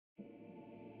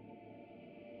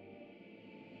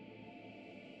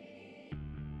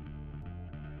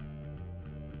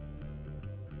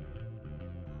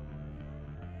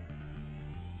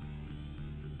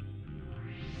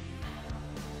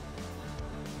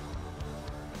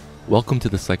Welcome to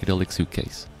the Psychedelic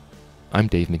Suitcase. I'm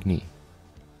Dave McNee.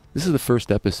 This is the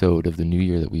first episode of the new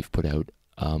year that we've put out,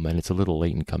 and it's a little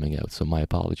late in coming out, so my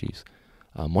apologies.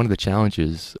 One of the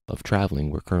challenges of traveling,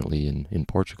 we're currently in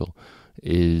Portugal,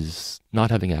 is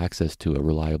not having access to a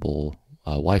reliable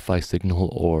Wi-Fi signal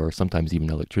or sometimes even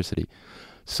electricity.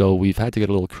 So we've had to get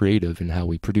a little creative in how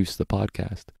we produce the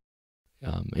podcast.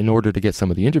 In order to get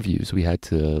some of the interviews, we had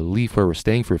to leave where we're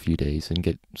staying for a few days and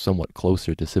get somewhat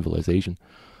closer to civilization.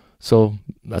 So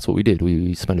that's what we did.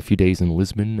 We spent a few days in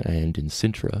Lisbon and in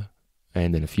Sintra,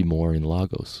 and then a few more in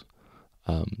Lagos.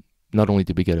 Not only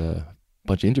did we get a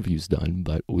bunch of interviews done,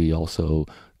 but we also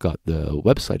got the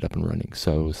website up and running.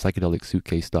 So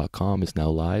psychedelicsuitcase.com is now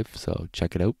live, so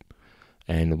check it out.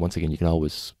 And once again, you can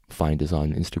always find us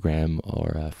on Instagram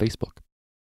or Facebook.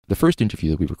 The first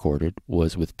interview that we recorded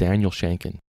was with Daniel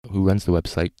Shankin, who runs the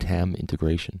website Tam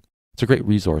Integration. It's a great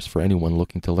resource for anyone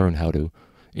looking to learn how to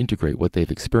integrate what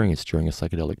they've experienced during a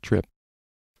psychedelic trip.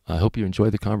 I hope you enjoy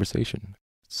the conversation.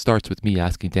 It starts with me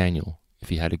asking Daniel if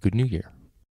he had a good New Year.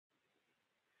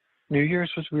 New Year's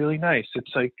was really nice.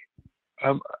 It's like,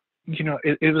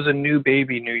 it was a new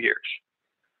baby New Year's.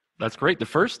 That's great. The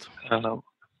first?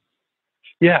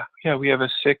 Yeah. We have a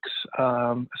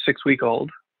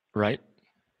 6-week-old. Right.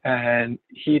 And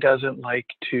he doesn't like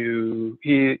to,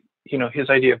 his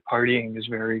idea of partying is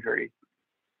very, very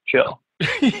chill.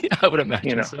 I would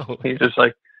imagine so. He's just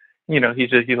like, he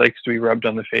likes to be rubbed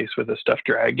on the face with a stuffed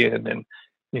dragon and,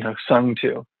 sung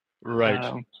to.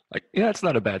 Right. It's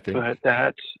not a bad thing. But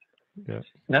that's, it's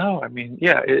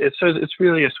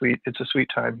really a sweet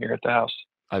time here at the house.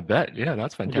 I bet. Yeah,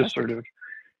 that's fantastic. Just sort of,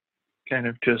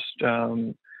 to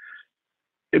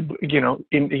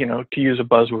use a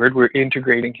buzzword, we're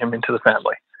integrating him into the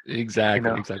family.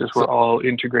 Exactly. Because we're all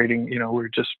integrating, we're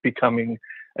just becoming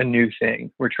a new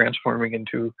thing. We're transforming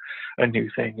into a new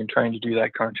thing and trying to do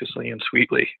that consciously and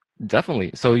sweetly.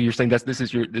 Definitely. So you're saying this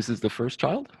is the first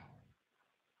child?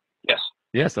 Yes.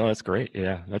 Yes. Oh, that's great.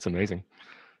 Yeah, that's amazing.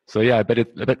 So yeah, I bet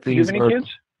things. Do you have any kids?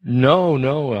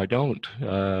 No, I don't.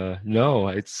 No,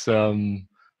 it's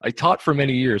I taught for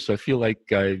many years, so I feel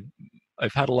like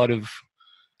I've had a lot of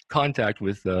contact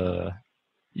with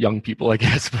young people, I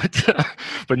guess,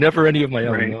 but never any of my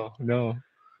own. Right. No.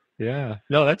 Yeah.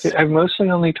 No, that's. I've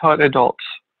mostly only taught adults.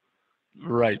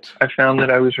 Right. I found that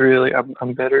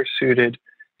I'm better suited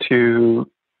to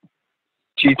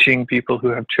teaching people who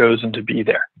have chosen to be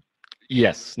there.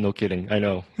 Yes, no kidding. I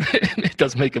know. It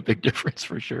does make a big difference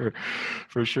for sure.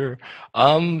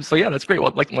 So yeah, that's great.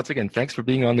 Well, once again, thanks for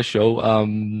being on the show.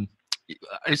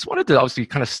 I just wanted to obviously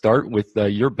kind of start with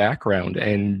your background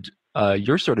and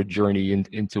your sort of journey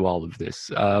into all of this.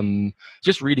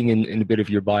 Just reading in a bit of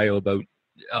your bio about,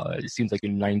 it seems like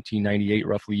in 1998,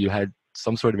 roughly, you had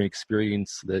some sort of an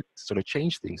experience that sort of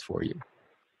changed things for you.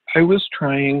 I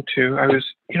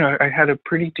had a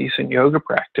pretty decent yoga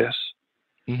practice.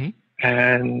 Mm-hmm.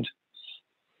 And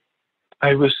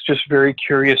I was just very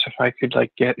curious if I could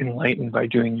get enlightened by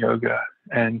doing yoga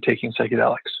and taking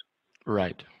psychedelics.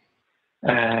 Right.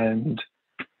 And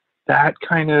that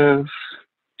kind of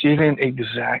didn't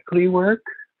exactly work.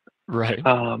 Right.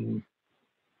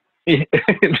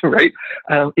 Right.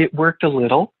 It worked a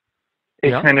little.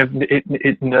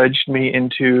 It nudged me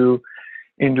into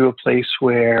a place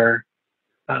where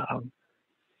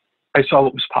I saw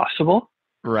what was possible.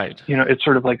 Right. It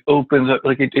sort of opens up,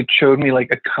 it showed me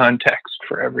a context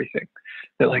for everything.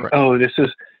 That right. Oh, this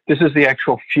is the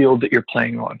actual field that you're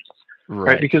playing on.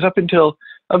 Right. Because up until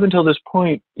this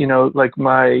point,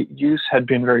 my use had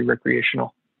been very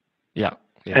recreational. Yeah.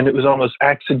 And it was almost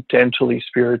accidentally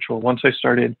spiritual. Once I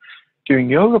started doing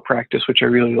yoga practice, which I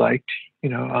really liked,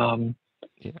 there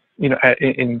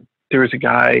was a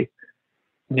guy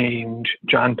named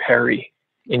John Perry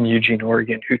in Eugene,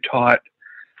 Oregon, who taught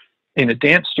in a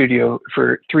dance studio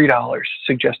for $3,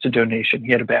 suggested donation.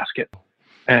 He had a basket,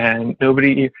 and there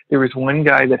was one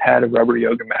guy that had a rubber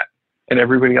yoga mat, and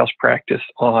everybody else practiced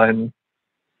on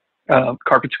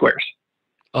carpet squares.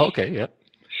 Oh, okay. Yep.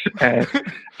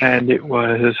 And it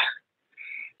was,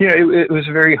 it was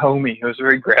very homey. It was a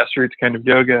very grassroots kind of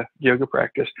yoga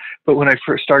practice. But when I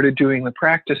first started doing the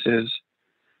practices,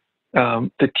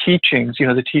 the teachings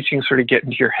sort of get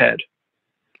into your head.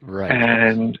 Right.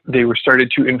 And they were started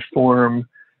to inform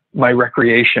my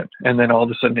recreation. And then all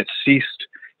of a sudden it ceased.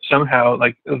 Somehow,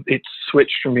 it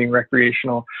switched from being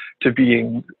recreational to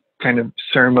being kind of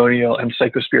ceremonial and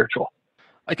psychospiritual.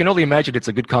 I can only imagine it's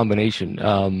a good combination.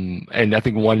 And I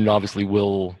think one obviously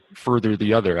will further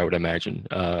the other, I would imagine.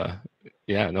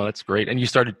 Yeah, no, that's great. And you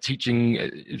started teaching,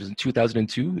 it was in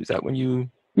 2002? Is that when you?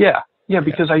 Yeah.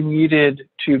 because I needed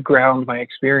to ground my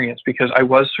experience because I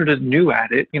was sort of new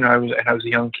at it. I was a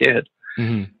young kid.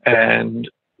 Mm-hmm. And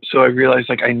so I realized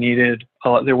like I needed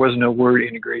there was no word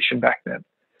integration back then.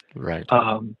 Right.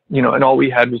 And all we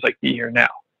had was like Be Here Now.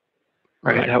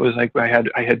 Right. That was like I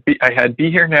had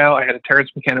Be Here Now, I had a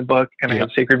Terrence McKenna book, and I had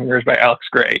Sacred Mirrors by Alex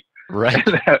Gray. Right.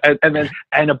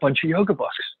 and a bunch of yoga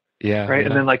books. Yeah. Right. Yeah.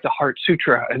 And then like the Heart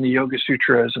Sutra and the Yoga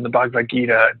Sutras and the Bhagavad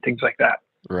Gita and things like that.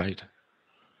 Right.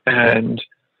 And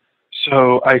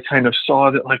so I kind of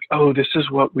saw that like, oh, this is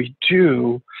what we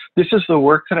do. This is the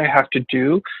work that I have to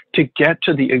do to get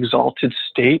to the exalted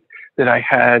state that I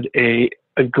had a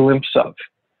glimpse of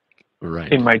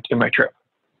in my trip.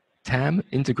 Tam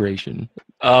Integration.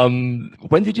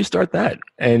 When did you start that?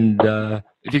 And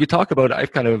if you could talk about,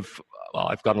 I've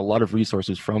gotten a lot of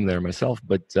resources from there myself,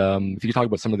 but if you could talk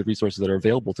about some of the resources that are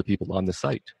available to people on the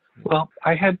site. Well,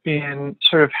 I had been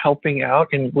sort of helping out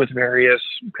with various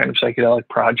kind of psychedelic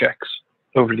projects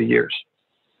over the years.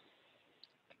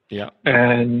 Yeah.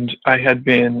 And I had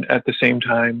been at the same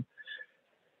time,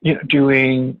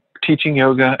 teaching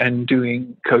yoga and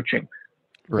doing coaching.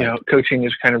 Right. Coaching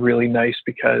is kind of really nice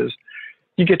because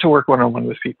you get to work one-on-one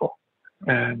with people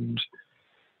and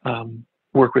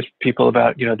work with people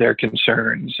about, their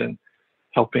concerns and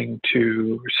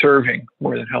serving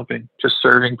more than helping, just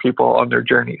serving people on their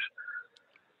journeys.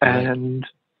 Right.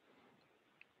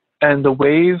 And the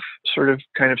wave sort of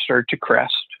kind of started to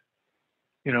crest.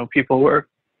 People were,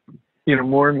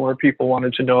 more and more people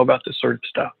wanted to know about this sort of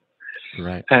stuff.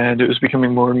 Right. And it was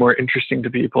becoming more and more interesting to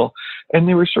people. And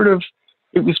they were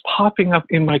it was popping up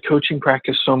in my coaching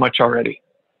practice so much already.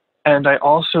 And I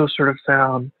also sort of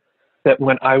found that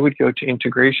when I would go to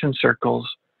integration circles,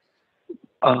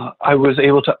 I was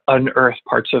able to unearth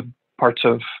parts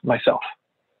of myself.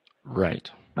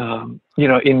 Right. In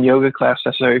yoga class,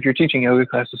 necessarily, if you're teaching yoga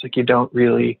classes, like you don't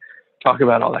really talk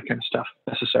about all that kind of stuff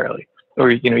necessarily, or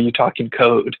you talk in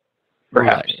code,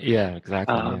 perhaps. Right. Yeah.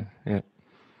 Exactly. Yeah.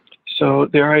 So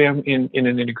there I am in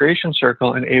an integration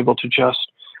circle and able to just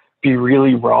be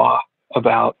really raw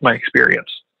about my experience.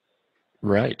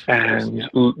 Right. And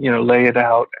lay it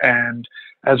out, and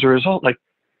as a result, like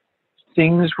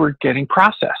things were getting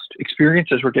processed,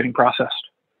 experiences were getting processed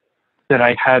that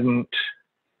I hadn't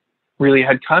really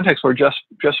had context for just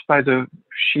by the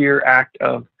sheer act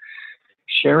of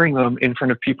sharing them in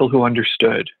front of people who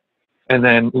understood, and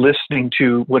then listening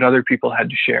to what other people had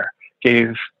to share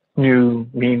gave new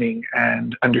meaning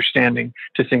and understanding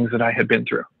to things that I had been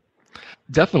through.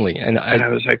 Definitely. And I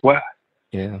was like, wow.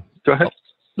 Yeah. Go ahead.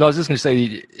 No, I was just going to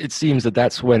say, it seems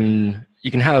that's when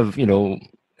you can have,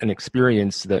 an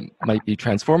experience that might be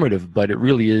transformative, but it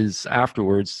really is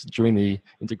afterwards during the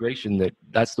integration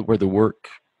that's where the work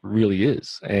really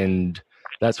is. And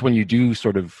that's when you do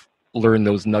sort of learn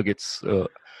those nuggets to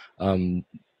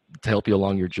help you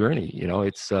along your journey.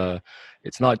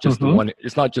 It's not just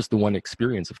the one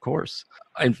experience, of course.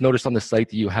 I've noticed on the site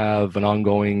that you have an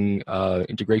ongoing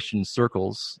integration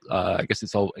circles. I guess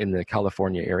it's all in the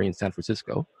California area in San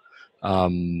Francisco.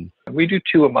 We do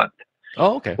 2 a month.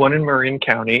 Oh, okay. One in Marin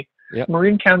County. Yep.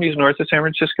 Marin County is north of San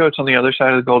Francisco. It's on the other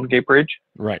side of the Golden Gate Bridge.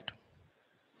 Right.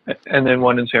 And then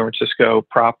one in San Francisco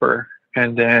proper.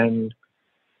 And then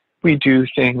we do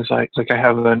things like I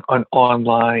have an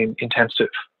online intensive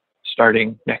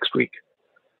starting next week.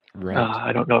 Right.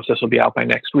 I don't know if this will be out by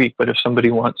next week, but if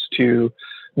somebody wants to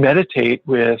meditate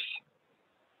with,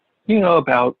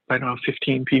 about,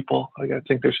 15 people, I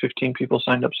think there's 15 people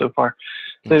signed up so far.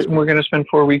 We're going to spend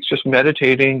 4 weeks just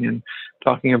meditating and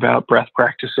talking about breath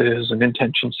practices and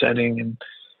intention setting and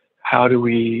how do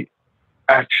we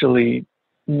actually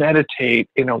meditate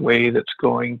in a way that's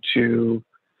going to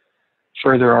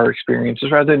further our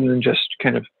experiences rather than just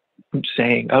kind of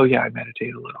saying, oh yeah, I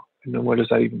meditate a little. And then what does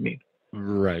that even mean?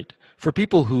 Right. For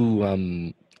people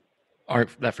who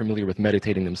aren't that familiar with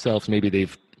meditating themselves, maybe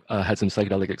they've had some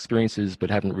psychedelic experiences but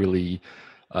haven't really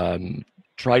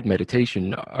tried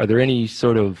meditation. Are there any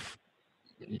sort of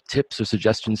tips or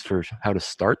suggestions for how to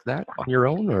start that on your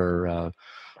own? Or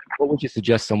what would you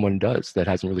suggest someone does that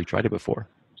hasn't really tried it before?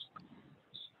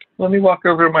 Let me walk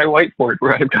over to my whiteboard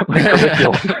where I've got my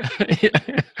curriculum.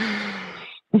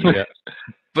 Yeah.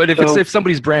 But if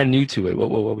somebody's brand new to it, what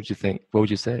would you think? What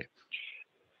would you say?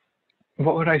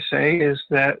 What would I say is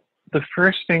that the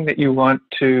first thing that you want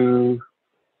to,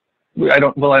 I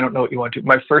don't know what you want to.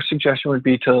 My first suggestion would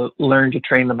be to learn to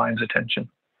train the mind's attention.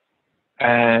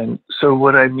 And so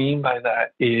what I mean by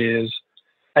that is,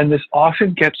 and this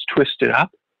often gets twisted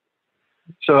up.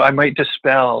 So I might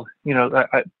dispel,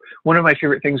 one of my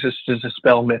favorite things is to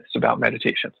dispel myths about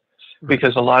meditation.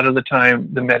 Because a lot of the time,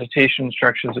 the meditation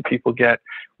instructions that people get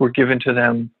were given to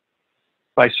them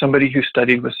by somebody who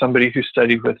studied with somebody who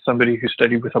studied with somebody who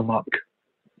studied with a monk.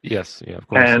 Yes, yeah, of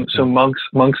course. And so monks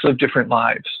live different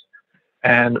lives.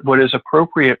 And what is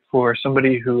appropriate for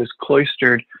somebody who is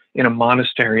cloistered in a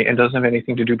monastery and doesn't have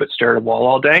anything to do but stare at a wall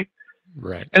all day,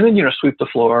 right? And then, sweep the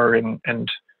floor and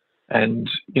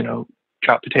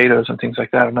chop potatoes and things like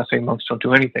that. I'm not saying monks don't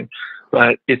do anything,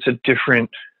 but it's a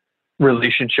different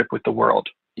relationship with the world.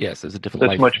 Yes, it's a different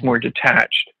that's life. Much more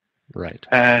detached. Right.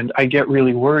 And I get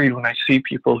really worried when I see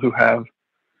people who have,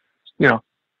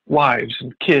 wives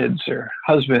and kids or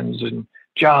husbands and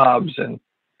jobs and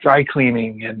dry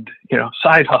cleaning and,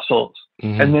 side hustles.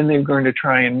 Mm-hmm. And then they're going to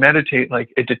try and meditate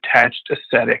like a detached,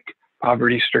 ascetic,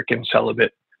 poverty-stricken,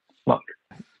 celibate monk.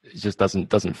 It just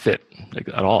doesn't fit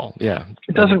at all. Yeah.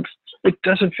 It doesn't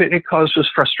fit. It causes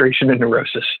frustration and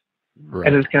neurosis. Right.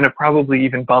 And it's going to probably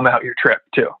even bum out your trip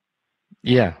too.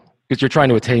 Yeah. Because you're trying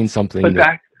to attain something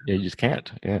you just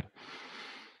can't. Yeah.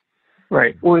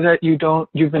 Right. Or that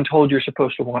you've been told you're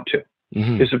supposed to want to,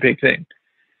 mm-hmm. is a big thing.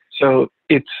 So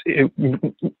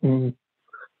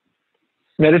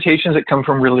meditations that come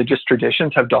from religious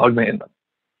traditions have dogma in them.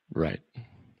 Right.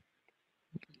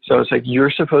 So it's like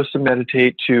you're supposed to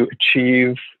meditate to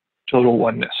achieve total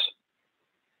oneness.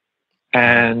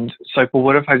 And it's like, well,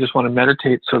 what if I just want to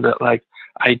meditate so that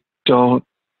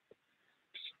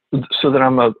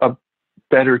I'm a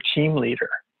better team leader?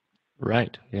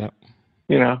 Right. Yeah.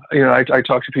 I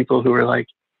talk to people who are like,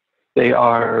 they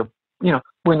are,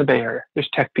 we're in the Bay Area. There's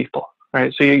tech people,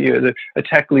 right? So you're a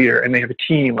tech leader, and they have a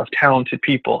team of talented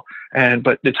people,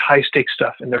 but it's high stakes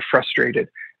stuff, and they're frustrated,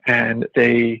 and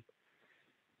they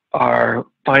are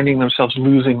finding themselves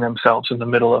losing themselves in the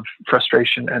middle of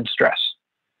frustration and stress,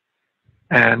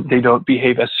 and they don't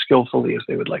behave as skillfully as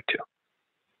they would like to.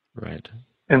 Right.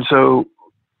 And so,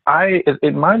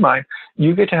 in my mind,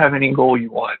 you get to have any goal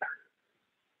you want.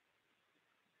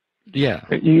 Yeah.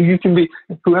 You can be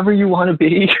whoever you want to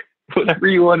be, whatever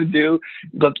you want to do.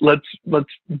 Let's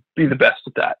be the best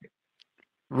at that.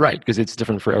 Right, because it's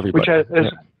different for everybody.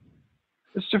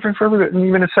 It's different for everybody. And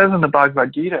even it says in the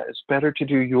Bhagavad Gita, it's better to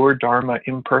do your dharma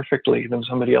imperfectly than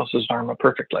somebody else's dharma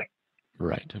perfectly.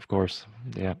 Right, of course.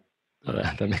 Yeah,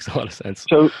 that makes a lot of sense.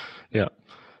 So, yeah.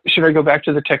 Should I go back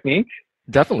to the technique?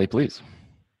 Definitely, please.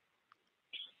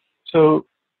 So,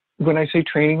 when I say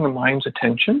training the mind's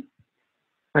attention,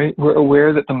 right, we're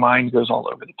aware that the mind goes all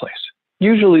over the place,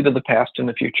 usually to the past and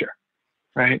the future,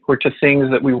 right, or to things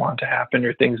that we want to happen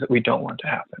or things that we don't want to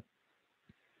happen,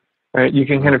 right? You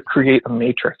can kind of create a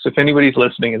matrix. If anybody's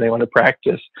listening and they want to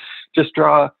practice, just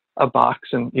draw a box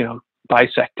and,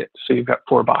 bisect it. So you've got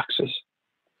 4 boxes,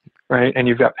 right? And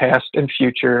you've got past and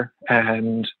future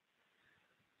and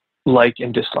like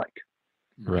and dislike.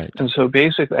 Right. And so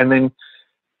and then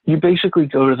you basically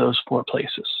go to those 4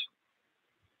 places.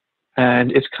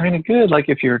 And it's kind of good, like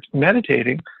if you're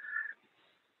meditating,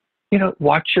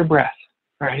 watch your breath,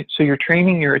 right? So you're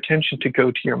training your attention to go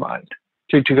to your mind,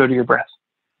 to go to your breath.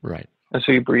 Right. And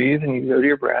so you breathe and you go to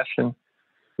your breath and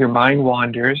your mind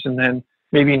wanders, and then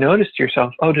maybe notice to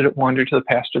yourself, oh, did it wander to the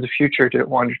past or the future? Did it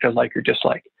wander to like or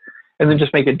dislike? And then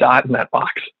just make a dot in that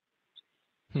box.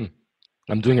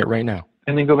 I'm doing it right now.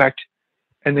 And then go back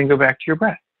to your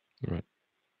breath. Right.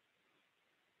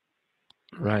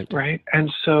 Right. Right. And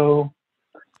so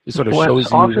it sort of shows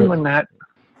you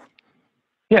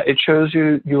it shows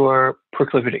you your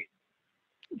proclivity,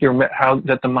 how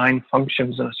that the mind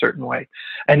functions in a certain way,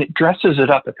 and it dresses it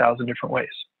up 1,000 different ways.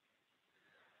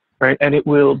 Right. And it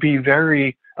will be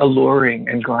very alluring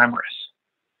and glamorous.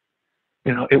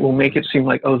 It will make it seem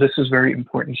like, oh, this is very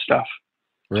important stuff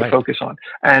to focus on.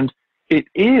 And it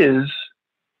is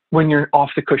when you're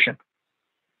off the cushion.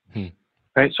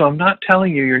 Right? So I'm not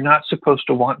telling you're not supposed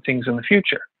to want things in the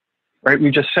future, right?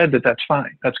 We just said that that's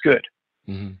fine. That's good.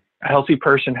 Mm-hmm. A healthy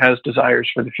person has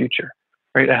desires for the future,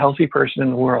 right? A healthy person in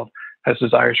the world has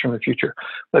desires from the future,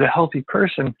 but a healthy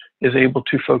person is able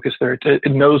to focus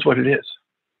it knows what it is.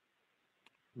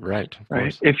 Right.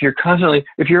 Right. If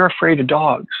you're afraid of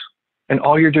dogs and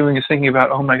all you're doing is thinking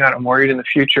about, oh my God, I'm worried in the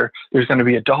future, there's going to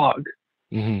be a dog.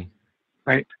 Mm-hmm.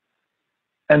 Right.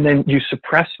 And then you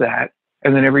suppress that.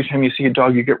 And then every time you see a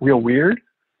dog, you get real weird.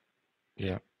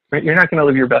 Yeah. Right? You're not going to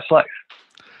live your best life.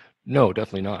 No,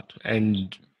 definitely not.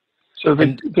 And so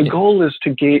the goal is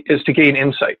to gain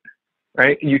insight,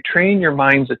 right? You train your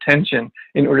mind's attention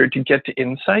in order to get to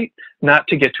insight, not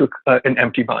to get to an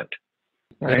empty mind,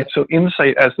 right? So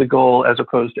insight as the goal, as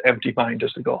opposed to empty mind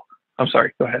as the goal. I'm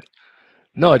sorry. Go ahead.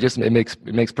 No, it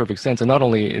makes perfect sense. And not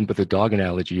only with the dog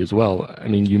analogy as well. I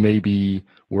mean, you may be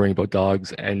worrying about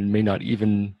dogs and may not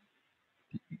even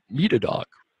meet a dog,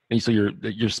 and so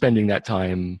you're spending that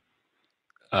time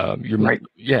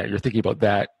you're thinking about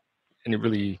that, and it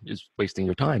really is wasting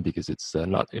your time because it's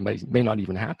may not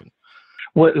even happen.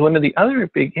 One of the other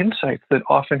big insights that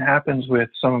often happens with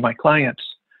some of my clients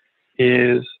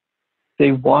is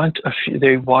they want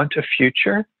a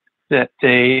future that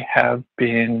they have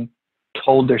been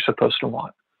told they're supposed to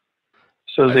want.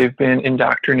 So they've been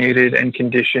indoctrinated and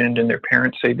conditioned, and their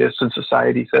parents say this, and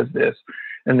society says this,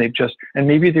 and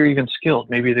maybe they're even skilled.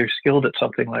 Maybe they're skilled at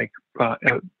something like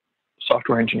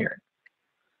software engineering.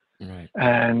 Right.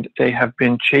 And they have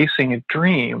been chasing a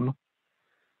dream,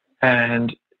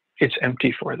 and it's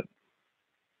empty for them.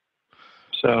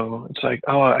 So it's like,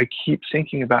 oh, I keep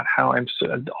thinking about how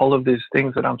all of these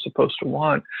things that I'm supposed to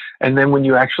want. And then when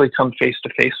you actually come face to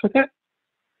face with it,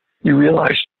 you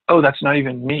realize, oh, that's not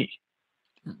even me.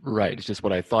 Right. It's just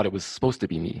what I thought it was supposed to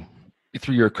be me.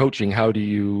 Through your coaching, how do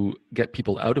you get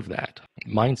people out of that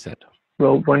mindset?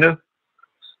 Well,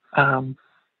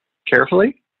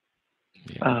 carefully,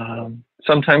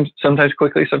 sometimes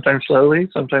quickly, sometimes slowly,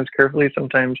 sometimes carefully,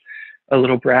 sometimes a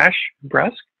little brusque.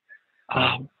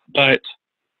 But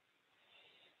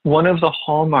one of the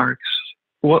hallmarks,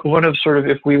 one of sort of,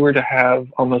 if we were to have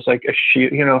almost like a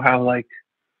shield, you know how I'm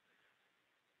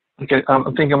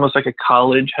thinking almost like a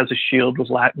college has a shield with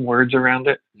Latin words around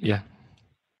it. Yeah.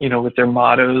 You know, with their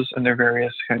mottos and their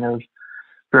various kind of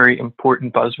very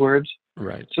important buzzwords.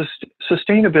 Right. So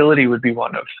sustainability would be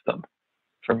one of them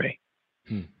for me.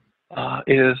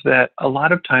 Is that a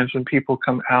lot of times when people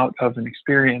come out of an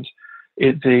experience,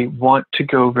 they want to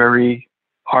go very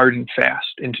hard and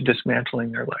fast into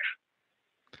dismantling their life.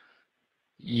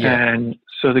 Yeah. And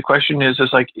so the question is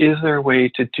like, is there a way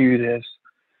to do this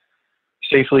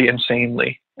safely and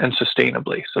sanely and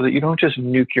sustainably so that you don't just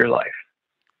nuke your life?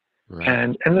 Right.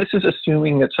 And this is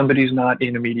assuming that somebody's not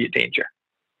in immediate danger.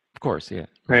 Of course, yeah.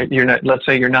 Right. Let's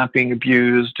say you're not being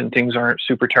abused and things aren't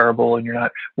super terrible and you're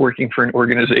not working for an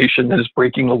organization that is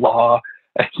breaking the law.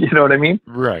 You know what I mean?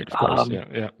 Right. Of course.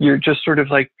 Yeah. You're just sort of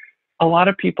like, a lot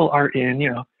of people are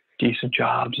in, decent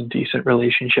jobs and decent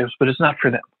relationships, but it's not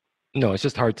for them. No, it's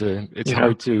just hard to,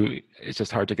 it's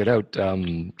just hard to get out.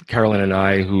 Carolyn and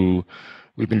I, who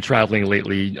we've been traveling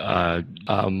lately,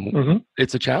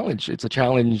 it's a challenge. It's a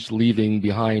challenge leaving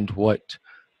behind what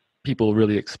people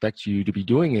really expect you to be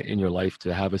doing in your life,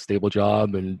 to have a stable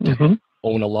job and to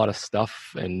own a lot of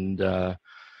stuff. And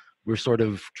we're sort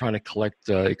of trying to collect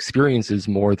experiences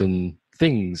more than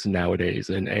things nowadays,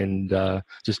 and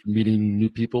just meeting new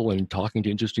people and talking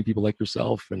to interesting people like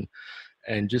yourself,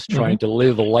 and just trying to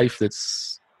live a life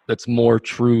that's more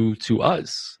true to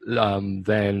us than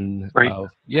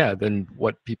than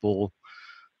what people,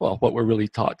 what we're really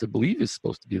taught to believe is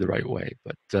supposed to be the right way.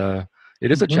 But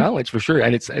it is a challenge for sure.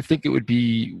 And I think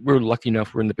we're lucky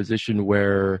enough, we're in the position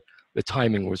where the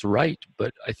timing was right.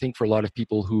 But I think for a lot of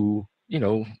people who,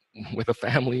 with a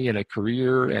family and a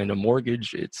career and a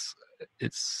mortgage, it's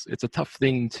a tough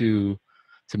thing to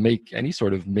make any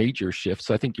sort of major shift.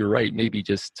 So I think you're right. Maybe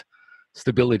just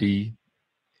stability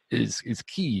is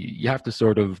key. You have to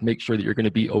sort of make sure that you're going to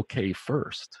be okay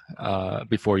first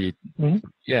before you,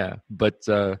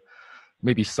 but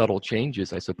maybe subtle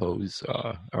changes, I suppose,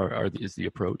 is the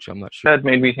approach. I'm not sure. That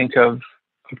made me think of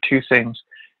two things.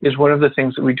 Is one of the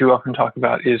things that we do often talk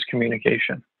about is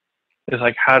communication. Is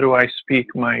like, how do I speak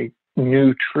my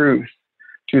new truth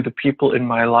to the people in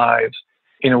my lives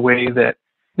in a way that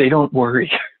they don't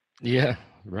worry? Yeah,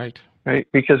 right. Right,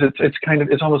 because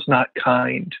it's almost not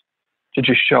kind to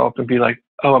just show up and be like,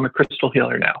 oh, I'm a crystal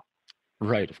healer now.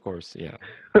 Right, of course, yeah.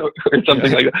 Or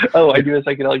something like that. Oh, I do a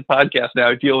psychedelic podcast now.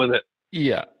 I deal with it.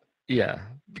 Yeah.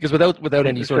 Because without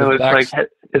any sort of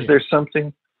is there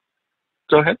something?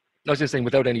 Go ahead. I was just saying,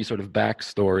 without any sort of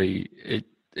backstory,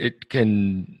 it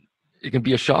can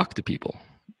be a shock to people,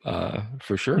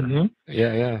 for sure.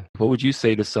 Yeah. What would you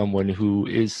say to someone who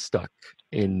is stuck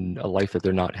in a life that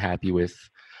they're not happy with?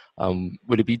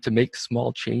 Would it be to make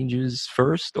small changes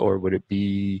first, or would it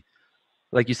be,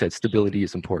 like you said, stability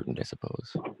is important, I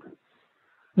suppose?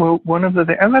 Well, one of the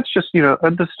things, and that's just,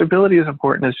 the stability is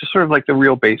important. It's just sort of like the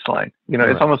real baseline. Right.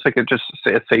 It's almost like just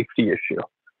a safety issue.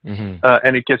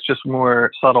 And it gets just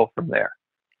more subtle from there.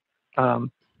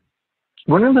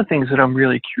 One of the things that I'm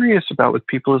really curious about with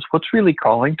people is what's really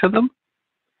calling to them.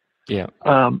 Yeah.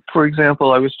 For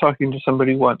example, I was talking to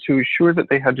somebody once who was sure that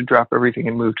they had to drop everything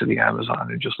and move to the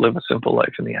Amazon and just live a simple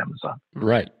life in the Amazon.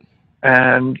 Right.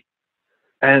 And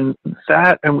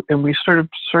we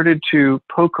started to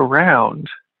poke around,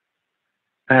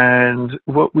 and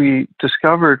what we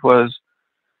discovered was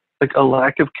like a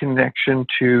lack of connection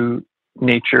to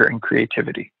nature and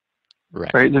creativity.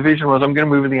 Right. The vision was, I'm going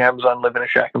to move in the Amazon, live in a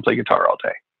shack, and play guitar all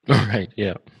day. Right.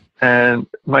 Yeah. And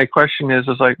my question is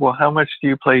like, well, how much do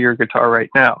you play your guitar right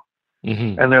now?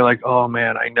 Mm-hmm. And they're like, oh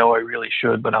man, I know I really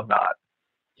should, but I'm not.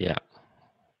 Yeah.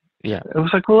 Yeah. It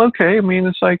was like, well, okay. I mean,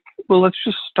 it's like, well, let's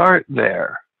just start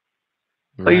there.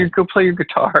 Right. Go play your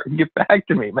guitar and get back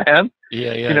to me, man.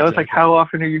 Yeah. Yeah. You know, it's like, Exactly. how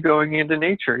often are you going into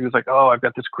nature? He was like, oh, I've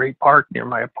got this great park near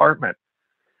my apartment.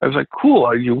 I was like,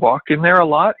 cool. You walk in there a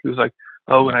lot? He was like,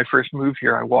 oh, when I first moved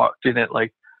here, I walked in it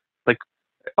like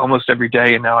almost every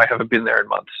day, and now I haven't been there in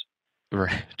months.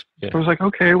 Right. Yeah. I was like,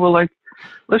 okay, well, like,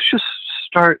 let's just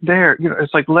start there. You know,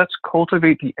 it's like, let's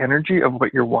cultivate the energy of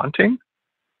what you're wanting.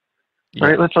 Yeah.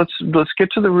 Right? Let's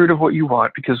get to the root of what you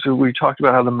want, because we talked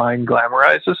about how the mind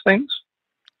glamorizes things.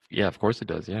 Yeah, of course it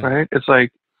does. Yeah. Right? It's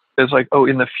like, oh,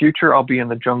 in the future I'll be in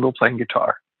the jungle playing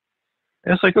guitar.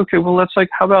 And it's like, okay, well, let's like,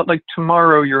 how about like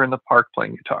tomorrow you're in the park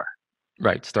playing guitar?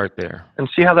 Right. Start there. And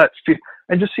see how that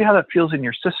and just see how that feels in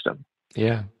your system.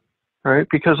 Yeah. Right?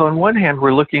 Because on one hand,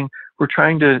 we're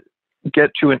trying to get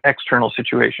to an external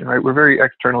situation, right? We're very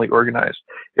externally organized.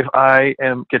 If I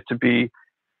get to be,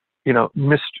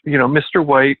 Mr.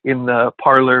 White in the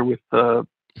parlor with the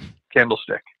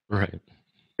candlestick, Right.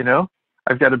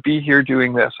 I've got to be here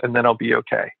doing this, and then I'll be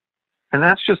okay. And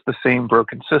that's just the same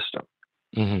broken system.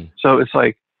 Mm-hmm. So it's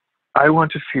like, I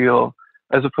want to feel,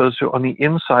 as opposed to on the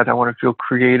inside, I want to feel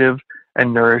creative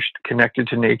and nourished, connected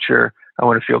to nature. I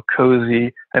want to feel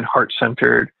cozy and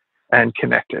heart-centered and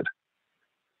connected.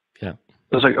 Yeah.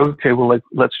 I was like, okay, well, like,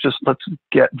 let's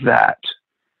get that.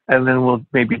 And then we'll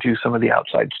maybe do some of the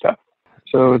outside stuff.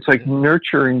 So it's like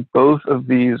nurturing both of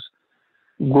these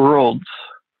worlds,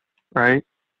 right?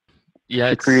 Yeah.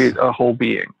 To create a whole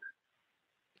being.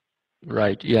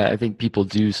 Right. Yeah. I think people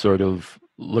do sort of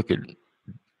look at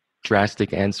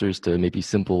drastic answers to maybe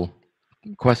simple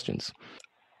questions.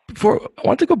 I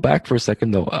want to go back for a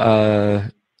second though,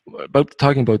 about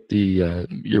talking about the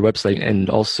your website and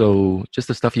also just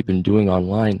the stuff you've been doing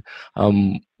online.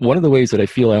 One of the ways that I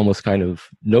feel I almost kind of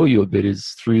know you a bit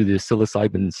is through the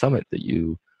psilocybin summit that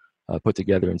you put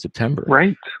together in September.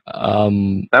 Right.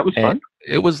 That was fun.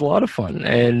 It was a lot of fun.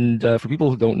 And for people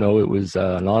who don't know, it was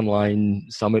an online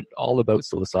summit all about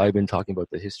psilocybin, talking about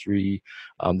the history,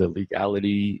 the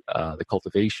legality, the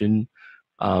cultivation.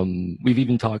 We've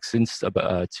even talked since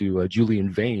to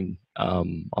Julian Vane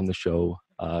on the show,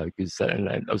 because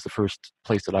that was the first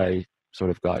place that I sort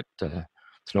of got to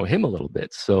know him a little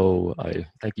bit. So I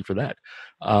thank you for that.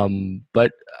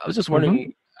 But I was just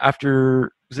wondering,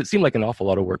 because it seemed like an awful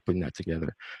lot of work putting that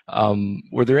together,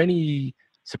 were there any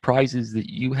surprises that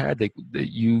you had that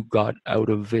you got out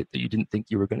of it that you didn't think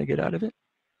you were going to get out of it?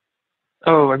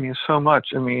 Oh, I mean, so much.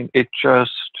 I mean,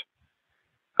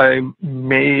 I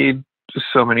made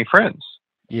so many friends.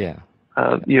 Yeah.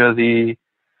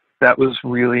 That was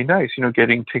really nice,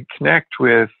 getting to connect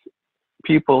with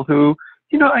people who,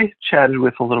 I chatted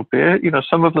with a little bit.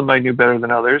 Some of them I knew better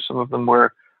than others. Some of them I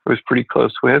was pretty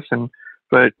close with.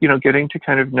 But getting to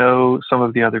kind of know some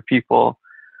of the other people,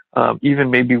 even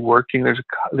maybe working,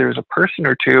 there's a person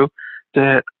or two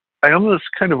that I almost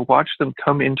kind of watched them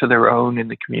come into their own in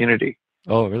the community.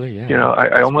 Oh, really? Yeah.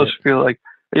 I almost feel like,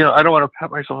 I don't want to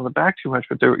pat myself on the back too much,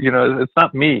 but it's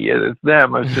not me, it's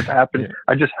them. I just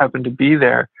happened to be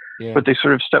there. Yeah. But they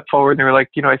sort of stepped forward and they were like,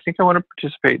 I think I want to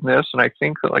participate in this, and I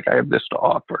think that like I have this to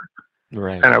offer.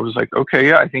 Right. And I was like, okay,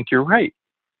 yeah, I think you're right.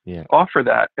 Yeah. Offer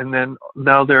that. And then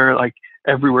now they're like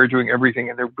everywhere doing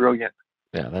everything, and they're brilliant.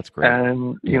 Yeah, that's great.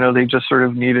 And they just sort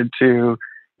of needed a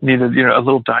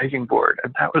little diving board,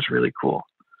 and that was really cool.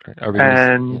 Okay.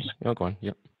 Go on.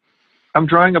 Yep. I'm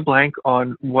drawing a blank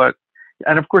on what,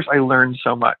 and of course I learned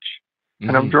so much,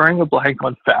 and I'm drawing a blank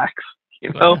on facts.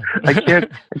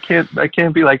 I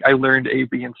can't be like, I learned A,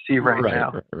 B, and C right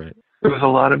now. Right. There was a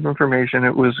lot of information.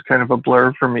 It was kind of a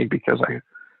blur for me because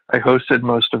I hosted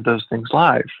most of those things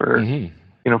live for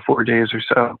 4 days or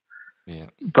so. Yeah.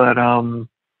 But and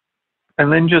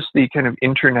then just the kind of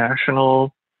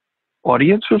international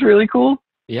audience was really cool.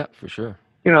 Yeah, for sure.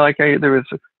 I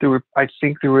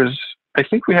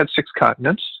think we had 6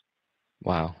 continents.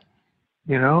 Wow.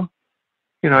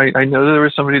 I know there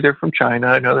was somebody there from China.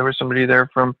 I know there was somebody there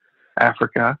from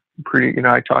Africa.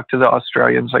 I talked to the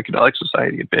Australian Psychedelic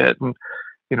Society a bit. And,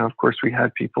 of course we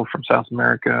had people from South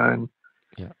America and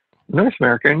North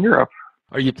America and Europe.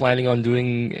 Are you planning on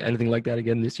doing anything like that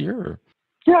again this year? Or?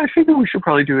 Yeah, I figure we should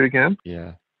probably do it again.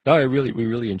 Yeah. No, we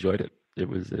really enjoyed it. It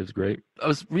was great. I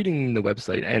was reading the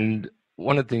website, and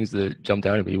one of the things that jumped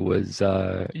out at me was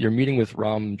your meeting with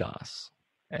Ram Dass.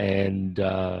 And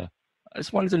I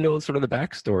just wanted to know sort of the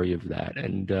backstory of that.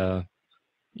 And,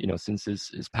 since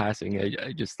his passing,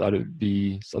 I just thought it would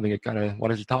be something I kind of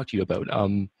wanted to talk to you about.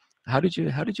 How did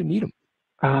you meet him?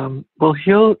 Well,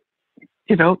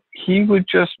 he would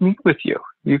just meet with you.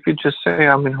 You could just say,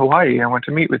 I'm in Hawaii, I want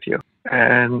to meet with you.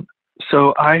 And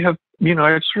so I have,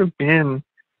 I've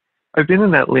been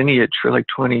in that lineage for like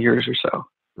 20 years or so.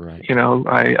 Right.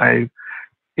 I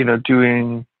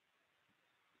doing,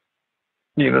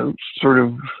 sort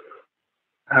of,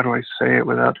 how do I say it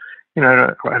without, I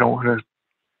don't want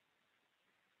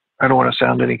to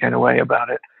sound any kind of way about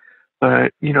it.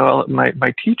 But,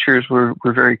 my teachers were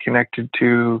very connected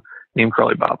to Neem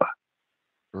Karoli Baba.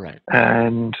 Right.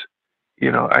 And,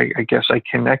 I guess I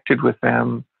connected with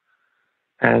them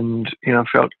and,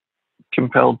 felt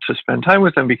compelled to spend time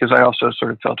with them because I also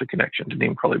sort of felt a connection to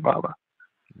Neem Karoli Baba.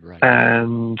 Right.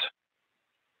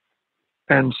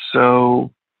 And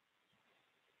so,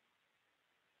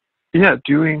 yeah,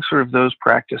 doing sort of those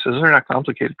practices, they're not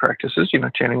complicated practices,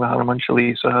 chanting the Hanuman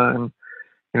Chalisa and,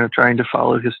 trying to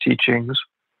follow his teachings,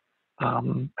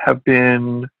 have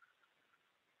been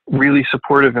really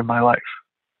supportive in my life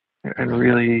and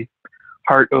really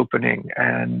heart opening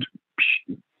and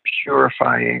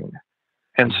purifying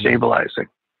and stabilizing.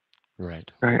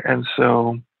 Right. And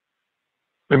so,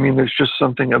 there's just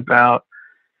something about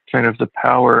kind of the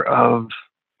power of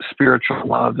spiritual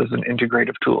love as an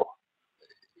integrative tool.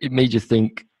 It made me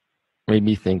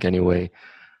think anyway,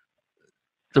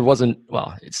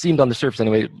 it seemed on the surface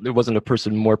anyway, there wasn't a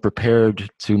person more prepared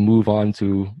to move on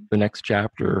to the next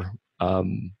chapter,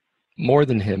 more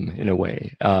than him in a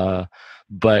way.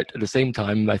 But at the same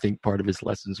time, I think part of his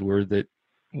lessons were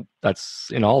that's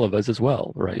in all of us as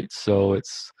well, right? So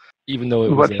it's, even though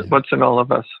it was what's in all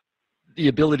of us? The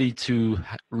ability to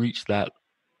reach that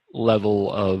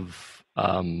level of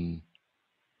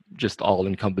just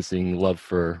all-encompassing love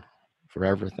for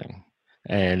everything.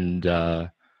 And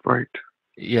right.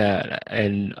 Yeah,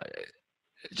 and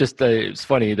just it's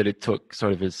funny that it took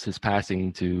sort of his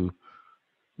passing to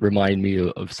remind me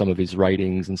of some of his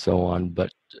writings and so on.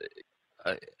 But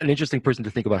an interesting person to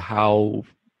think about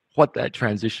what that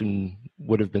transition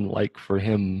would have been like for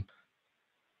him.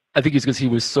 I think it's because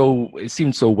it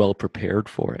seemed so well prepared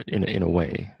for it in a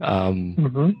way.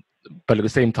 But at the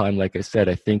same time, like I said,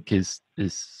 I think his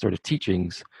sort of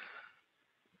teachings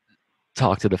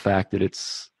talk to the fact that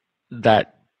it's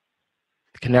that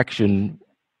connection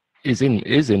is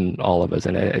in all of us,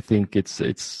 and I think it's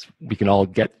we can all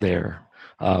get there.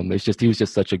 It's just he was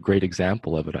just such a great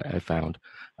example of it. I found,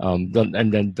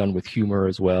 done with humor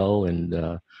as well,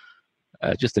 and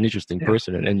just an interesting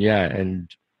person. And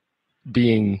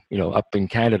being up in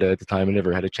Canada at the time, I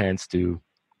never had a chance to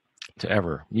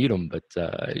ever meet him, but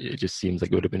it just seems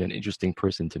like it would have been an interesting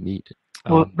person to meet.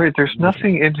 Well, right. There's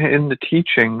nothing in the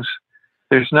teachings.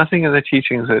 There's nothing in the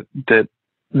teachings that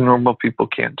normal people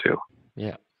can't do.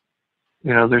 Yeah.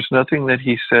 There's nothing that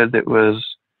he said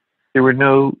there were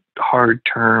no hard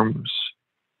terms,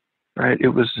 right? It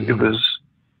was,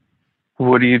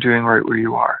 what are you doing right where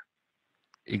you are?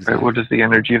 Exactly. Right? What is the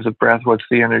energy of the breath? What's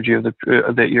the energy of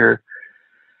that you're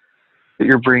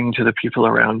bringing to the people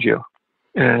around you?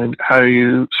 And how do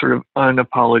you sort of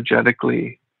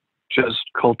unapologetically just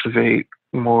cultivate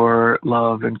more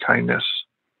love and kindness?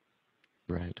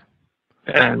 Right.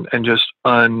 And just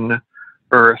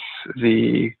unearth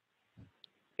the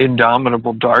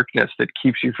indomitable darkness that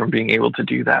keeps you from being able to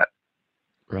do that.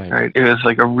 Right. It was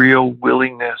like a real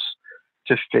willingness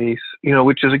to face,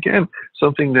 which is again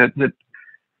something that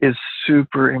is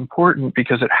super important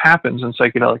because it happens in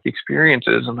psychedelic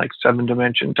experiences and like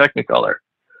 7-dimension Technicolor.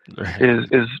 Right.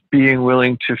 Is being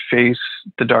willing to face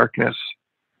the darkness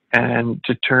and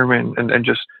determine and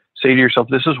just say to yourself,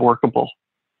 this is workable.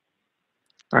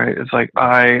 Right. It's like,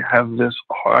 I've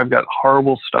got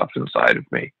horrible stuff inside of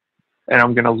me and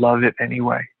I'm going to love it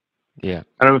anyway. Yeah.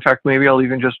 And in fact, maybe I'll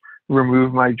even just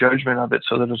remove my judgment of it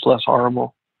so that it's less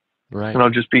horrible. Right. And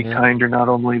I'll just be kinder, not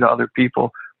only to other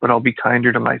people, but I'll be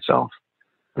kinder to myself.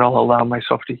 And I'll allow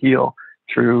myself to heal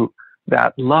through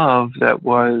that love that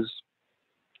was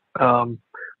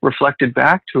reflected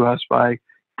back to us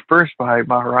first by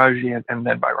Maharaji and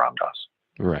then by Ram Dass.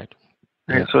 Right.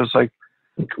 Yeah. So it's like,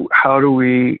 how do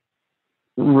we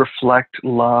reflect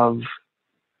love?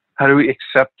 How do we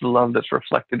accept the love that's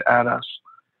reflected at us?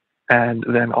 And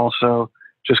then also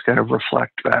just kind of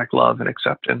reflect back love and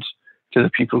acceptance to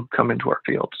the people who come into our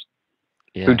fields,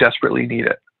 who desperately need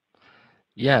it.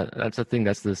 Yeah, that's the thing.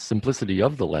 That's the simplicity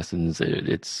of the lessons.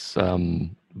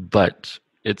 But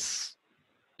it's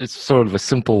sort of a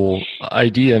simple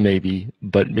idea,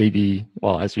 but maybe,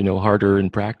 well, as you know, harder in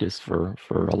practice for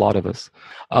a lot of us.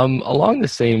 Along the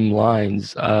same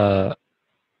lines, I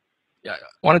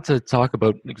wanted to talk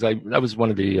about, because that was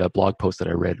one of the blog posts that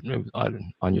I read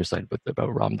on your site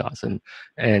about Ram Dass, and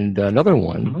another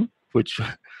one, which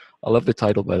I love the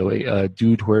title, by the way.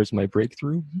 Dude, where's my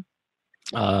breakthrough?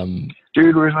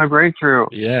 Dude, where's my breakthrough?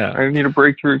 Yeah, I need a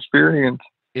breakthrough experience.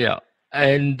 yeah,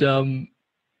 and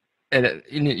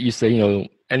you say, you know,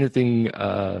 anything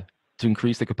to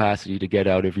increase the capacity to get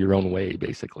out of your own way,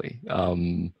 basically,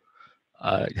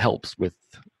 helps with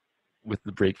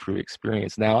the breakthrough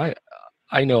experience. Now,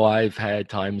 I know I've had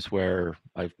times where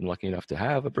I've been lucky enough to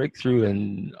have a breakthrough,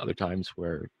 and other times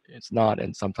where it's not,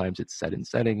 and sometimes it's set in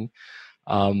setting.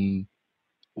 Could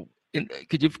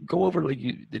you go over, like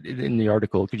you did in the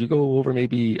article? Could you go over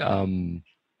maybe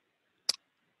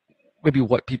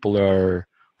what people are,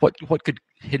 what could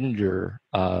hinder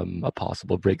a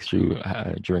possible breakthrough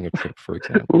during a trip, for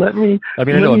example? Let me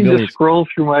just scroll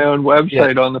through my own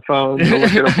website on the phone to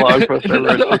look at a blog post I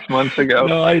wrote 6 months ago.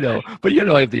 No, I know, but you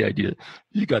know, I have the idea.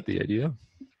 You got the idea.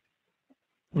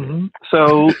 Mm-hmm.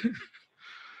 So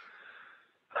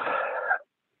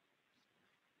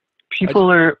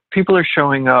people are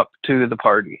showing up to the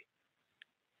party,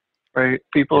 right?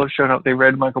 People have shown up. They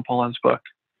read Michael Pollan's book,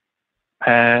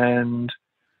 and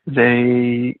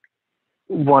they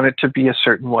want it to be a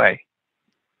certain way.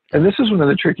 And this is one of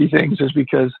the tricky things, is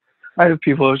because I have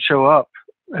people who show up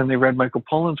and they read Michael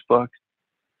Pollan's book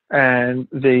and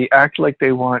they act like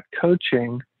they want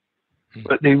coaching,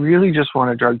 but they really just want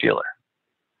a drug dealer,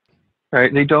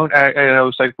 right? They don't act, and I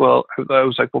was like, well,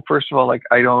 first of all, like,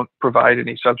 I don't provide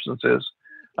any substances.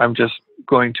 I'm just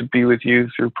going to be with you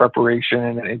through preparation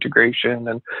and integration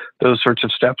and those sorts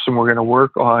of steps. And we're going to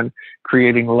work on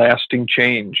creating lasting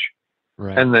change.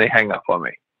 Right. And they hang up on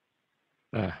me.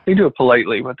 They do it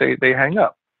politely, but they hang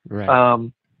up. Right.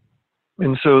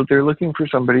 And so they're looking for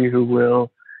somebody who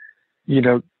will, you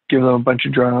know, give them a bunch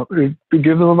of drugs, and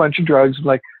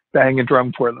like bang a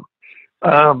drum for them,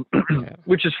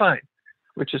 which is fine.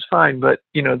 But,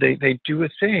 you know, they do a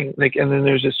thing, like, and then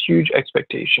there's this huge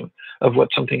expectation of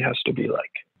what something has to be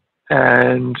like.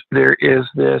 And there is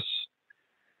this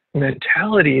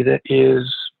mentality that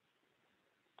is,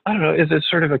 I don't know, is it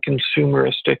sort of a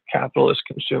capitalist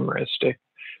consumeristic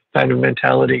kind of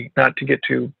mentality, not to get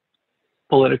too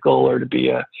political or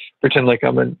to pretend like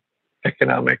I'm an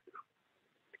economist,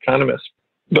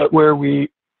 but where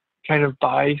we kind of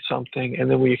buy something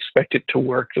and then we expect it to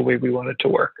work the way we want it to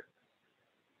work.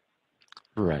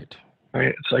 Right.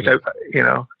 It's like, it's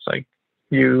like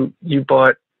you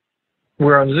bought,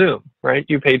 we're on Zoom, right?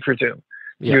 You paid for Zoom.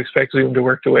 Yeah. You expect Zoom to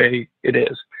work the way it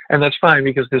is. And that's fine,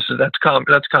 because that's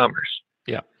commerce.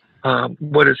 Yeah.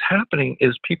 What is happening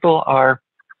is people are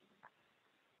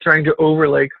trying to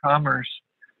overlay commerce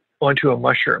onto a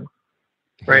mushroom,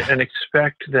 right? And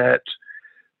expect that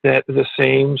the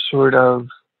same sort of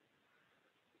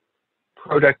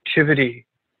productivity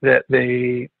that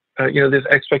they, this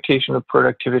expectation of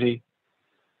productivity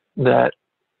that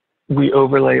we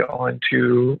overlay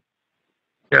onto,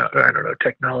 I don't know,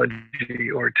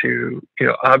 technology, or to,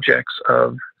 objects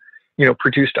of,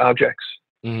 produced objects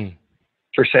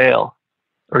for sale,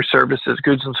 or services,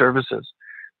 goods and services.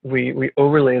 We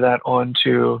overlay that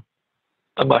onto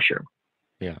a mushroom.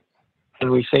 Yeah.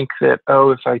 And we think that,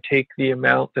 if I take the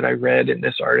amount that I read in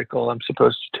this article I'm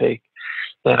supposed to take,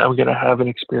 then I'm going to have an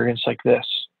experience like this.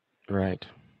 Right.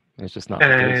 It's just not the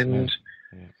case. And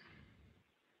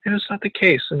it's not the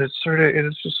case. And it's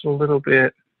just a little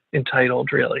bit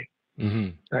entitled, really. Mm-hmm.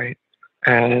 Right.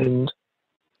 And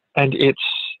it's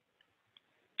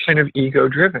kind of ego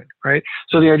driven, right?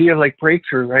 So the idea of like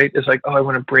breakthrough, right, is like, I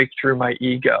want to break through my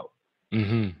ego,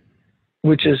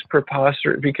 which is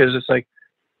preposterous, because it's like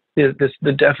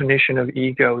the definition of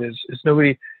ego is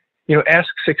nobody, ask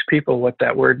 6 people what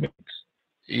that word means.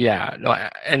 Yeah, no,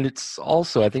 and it's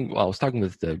also, I think, I was talking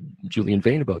with Julian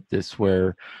Vane about this,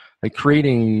 where like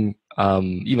creating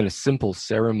even a simple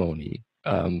ceremony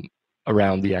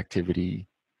around the activity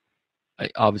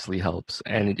obviously helps.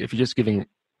 And if you're just I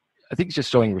think it's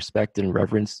just showing respect and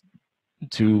reverence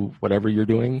to whatever you're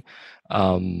doing.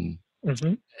 I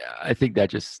think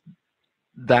that's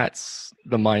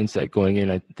the mindset going in.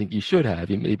 I think you should have,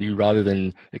 maybe, rather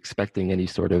than expecting any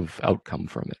sort of outcome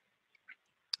from it.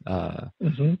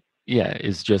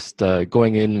 Is just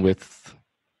going in with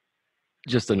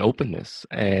just an openness,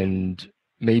 and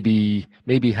maybe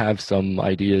have some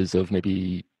ideas of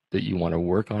maybe that you want to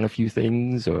work on a few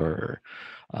things, or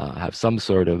have some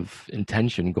sort of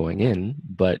intention going in,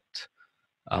 but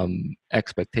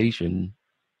expectation,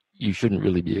 you shouldn't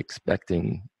really be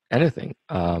expecting anything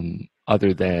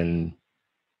other than,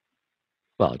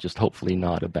 just hopefully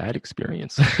not a bad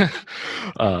experience.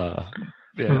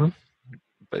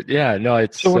 But yeah, no,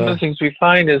 it's... So one of the things we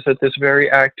find is that this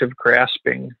very act of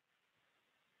grasping,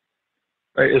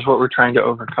 right, is what we're trying to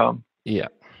overcome. Yeah.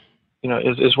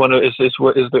 is what is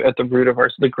at the root of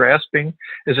the grasping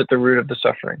is at the root of the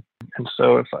suffering. And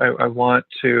so if I want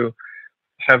to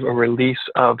have a release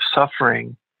of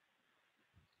suffering,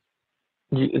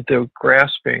 the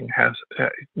grasping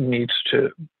needs to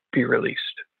be released.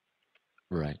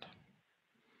 Right.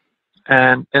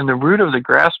 And the root of the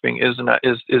grasping is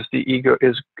the ego,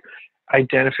 is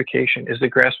identification, is the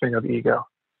grasping of ego.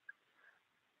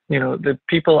 The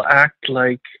people act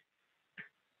like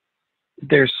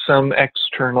there's some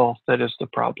external that is the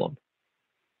problem.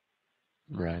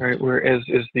 Right. Whereas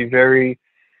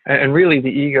and really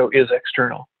the ego is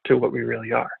external to what we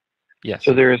really are. Yes.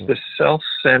 So there is this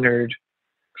self-centered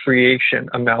creation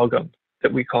amalgam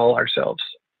that we call ourselves.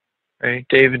 Right?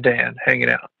 Dave and Dan hanging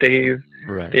out. Dave,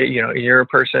 right. You're a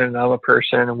person and I'm a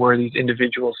person, and we're these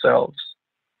individual selves,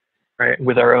 right?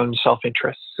 With our own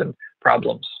self-interests and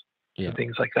problems and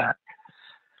things like that.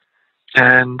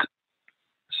 And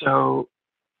so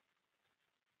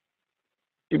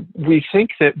we think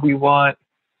that we want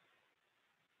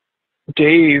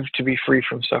Dave to be free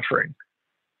from suffering.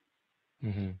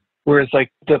 Mm-hmm. Whereas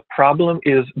like the problem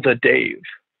is the Dave.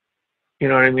 You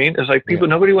know what I mean? It's like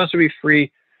nobody wants to be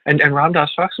free. And Ram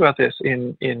Dass talks about this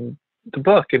in the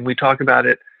book, and we talk about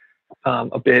it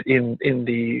a bit in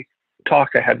the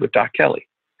talk I had with Doc Kelly.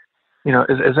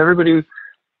 As everybody,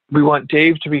 we want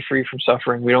Dave to be free from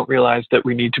suffering. We don't realize that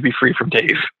we need to be free from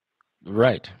Dave.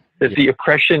 Right. That the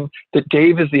oppression, that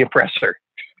Dave is the oppressor.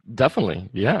 Definitely,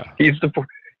 yeah. He's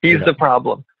the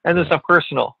problem, and it's not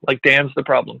personal. Like Dan's the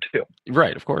problem too.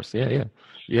 Right. Of course. Yeah.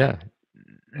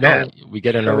 No, we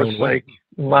get in our own way. Like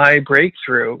my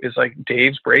breakthrough is like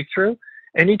Dave's breakthrough.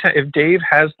 Anytime if Dave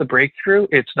has the breakthrough,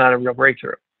 it's not a real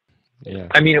breakthrough. Yeah.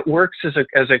 I mean, it works as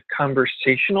a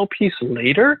conversational piece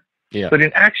later. Yeah. But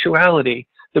in actuality,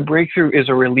 the breakthrough is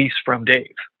a release from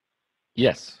Dave.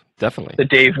 Yes, definitely. The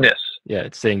Dave-ness. Yeah,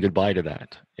 it's saying goodbye to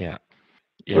that. Yeah.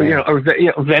 Or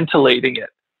ventilating it.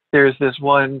 There's this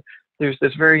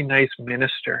very nice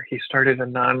minister. He started a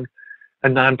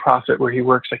nonprofit where he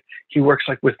works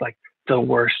with the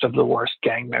worst of the worst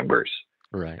gang members.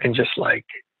 Right. And just like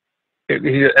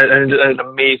and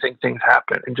amazing things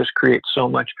happen, and just create so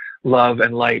much love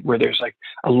and light where there's like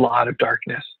a lot of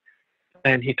darkness.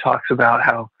 And he talks about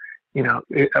how,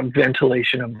 a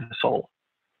ventilation of the soul.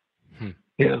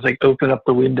 It's like open up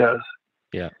the windows.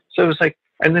 Yeah. So it's like,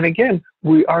 and then again,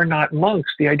 we are not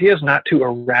monks. The idea is not to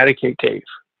eradicate Dave,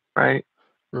 right?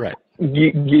 Right.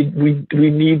 We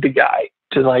need the guy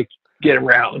to like get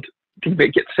around, to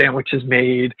get sandwiches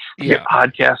made, to get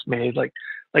podcasts made. Like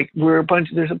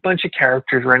there's a bunch of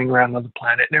characters running around on the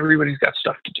planet, and everybody's got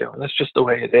stuff to do, and that's just the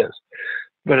way it is.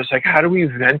 But it's like, how do we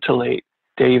ventilate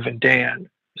Dave and Dan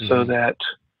so that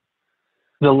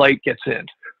the light gets in?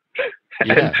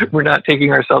 And we're not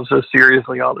taking ourselves so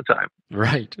seriously all the time.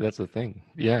 Right. That's the thing.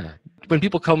 Yeah. When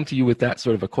people come to you with that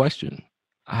sort of a question,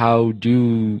 how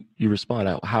do you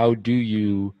respond? How do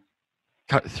you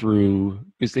cut through?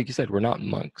 Because like you said, we're not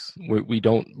monks. We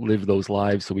don't live those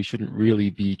lives, so we shouldn't really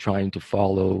be trying to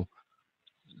follow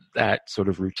that sort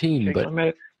of routine.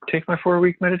 Take my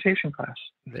 4-week meditation class.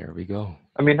 There we go.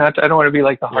 I mean, I don't want to be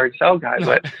like the hard sell guy,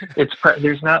 but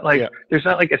there's not like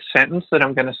a sentence that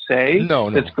I'm going to say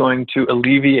that's going to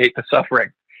alleviate the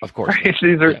suffering. Of course. Right?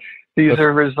 These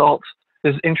are results.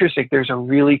 It's interesting. There's a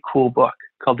really cool book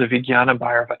called the Vijnana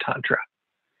Bhairava Tantra.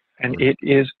 And it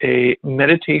is a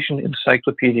meditation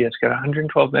encyclopedia. It's got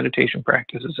 112 meditation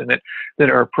practices in it that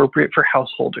are appropriate for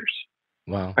householders.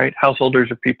 Wow. Right?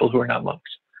 Householders are people who are not monks.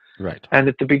 Right. And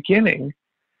at the beginning,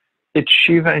 it's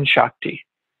Shiva and Shakti,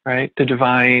 right? The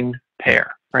divine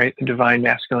pair, right? The divine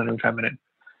masculine and feminine,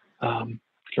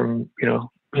 from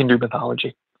Hindu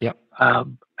mythology. Yep.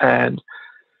 And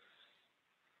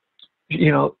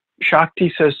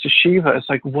Shakti says to Shiva, it's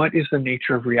like, what is the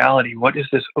nature of reality? What is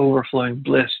this overflowing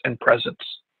bliss and presence?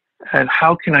 And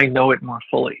how can I know it more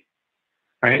fully?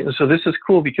 Right? And so this is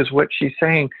cool because what she's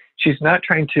saying, she's not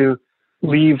trying to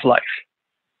leave life.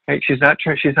 Right? She's not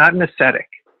an ascetic.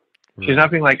 Right. She's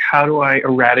not being like, how do I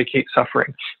eradicate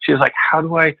suffering? She's like, how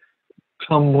do I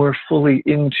come more fully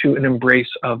into an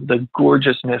embrace of the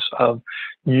gorgeousness of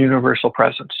universal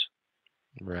presence?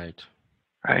 Right.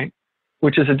 Right?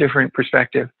 Which is a different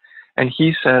perspective. And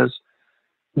he says,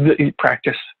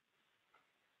 practice.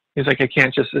 He's like, I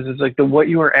can't just, it's like what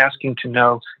you are asking to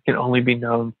know can only be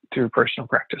known through personal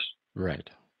practice. Right.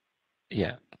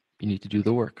 Yeah. You need to do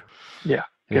the work. Yeah.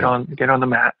 Get on the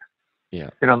mat. Yeah.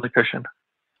 Get on the cushion.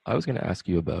 I was going to ask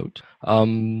you about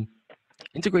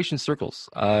integration circles.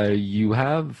 You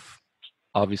have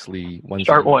obviously one.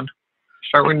 Start one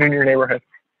in your neighborhood.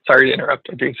 Sorry to interrupt.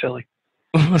 I'm being silly.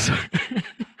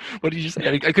 What did you say?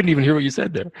 I couldn't even hear what you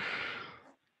said there.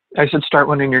 I said start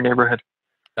one in your neighborhood.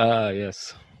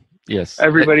 Yes. Yes.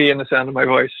 Everybody in the sound of my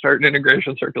voice, start an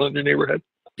integration circle in your neighborhood.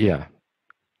 Yeah.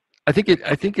 I think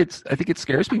it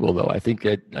scares people though. I think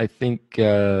they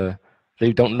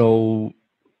don't know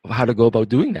how to go about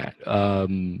doing that.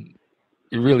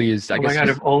 It really is. I Oh guess my God!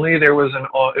 If only there was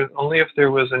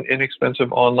an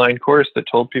inexpensive online course that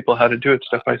told people how to do it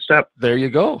step by step. There you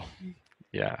go.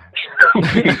 Yeah.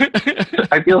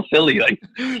 I feel silly like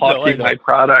talking my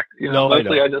product.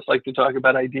 Mostly I just like to talk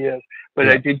about ideas. But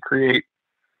I did create.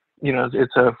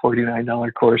 It's a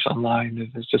 $49 course online.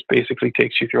 It just basically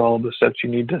takes you through all of the steps you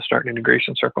need to start an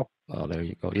integration circle. Oh, there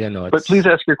you go. Yeah, no. But please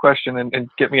ask your question and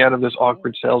get me out of this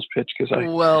awkward sales pitch because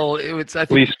it's I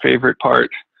think least favorite part.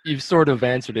 You've sort of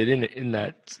answered it in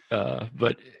that,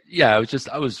 but yeah,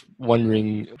 I was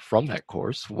wondering from that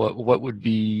course what would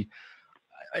be.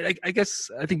 I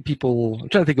guess I think I'm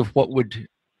trying to think of what would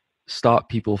stop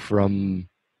people from,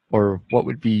 or what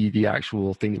would be the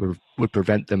actual thing that would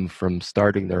prevent them from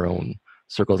starting their own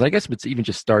circles. I guess it's even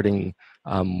just starting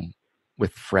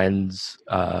with friends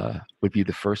would be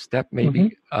the first step,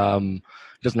 maybe. Mm-hmm.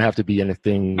 It doesn't have to be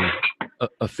anything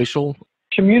official.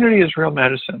 Community is real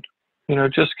medicine.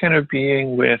 Just kind of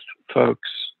being with folks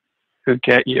who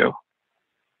get you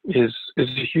is a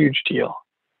huge deal.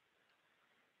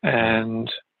 And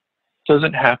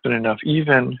doesn't happen enough.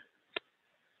 Even,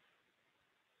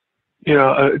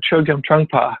 Chogyam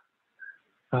Trungpa,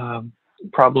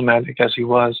 problematic as he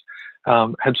was,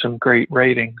 had some great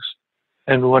ratings.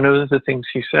 And one of the things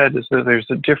he said is that there's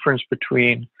a difference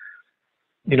between,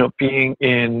 being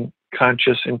in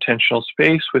conscious, intentional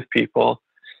space with people.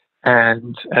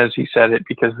 And as he said it,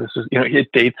 because this is,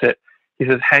 it dates it, he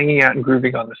says, hanging out and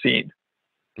grooving on the scene.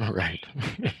 Right.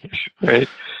 Right.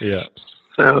 Yeah.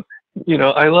 So,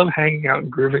 I love hanging out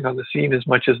and grooving on the scene as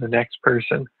much as the next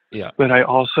person. Yeah. But I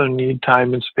also need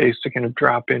time and space to kind of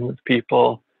drop in with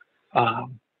people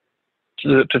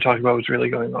to talk about what's really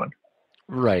going on.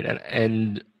 Right.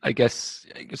 And I guess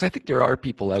I think there are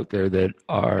people out there that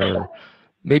are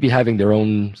maybe having their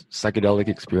own psychedelic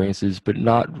experiences, but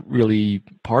not really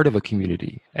part of a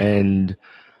community. And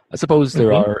I suppose there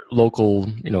mm-hmm. are local,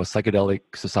 psychedelic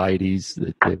societies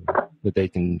that they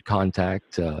can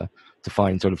contact to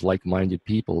find sort of like-minded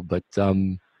people. But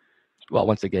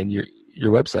once again,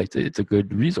 your website, it's a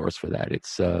good resource for that.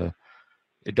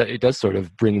 It does sort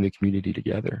of bring the community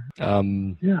together.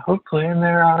 Yeah, hopefully. And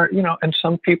there are, and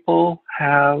some people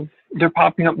they're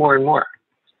popping up more and more.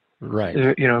 Right.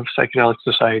 Psychedelic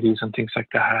societies and things like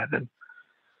that.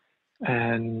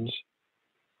 And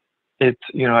it's,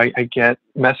 I get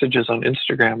messages on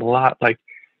Instagram a lot like,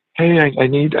 hey, I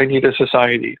need a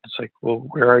society. It's like, well,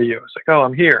 where are you? It's like, oh,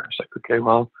 I'm here. It's like, okay,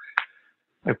 well,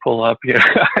 I pull up,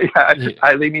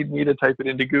 they need me to type it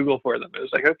into Google for them.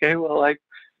 It's like, okay, well,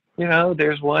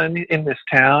 there's one in this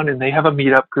town and they have a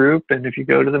meetup group. And if you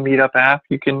go to the meetup app,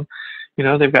 you can,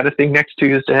 they've got a thing next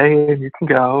Tuesday and you can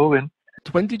go. And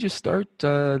when did you start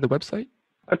the website?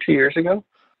 About 2 years ago.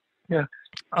 Yeah.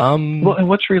 Well, and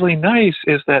what's really nice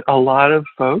is that a lot of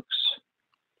folks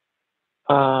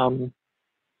find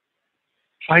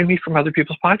me from other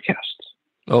people's podcasts.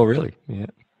 Oh, really? Yeah.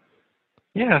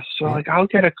 Yeah. So I'll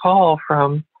get a call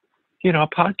from, a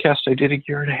podcast I did 1.5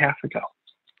 years ago.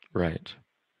 Right.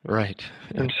 Right.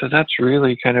 Yeah. And so that's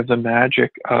really kind of the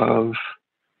magic of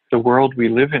the world we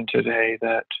live in today,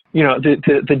 that,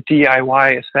 the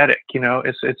DIY aesthetic,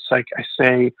 it's like I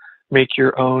say, make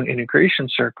your own integration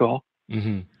circle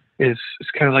mm-hmm. is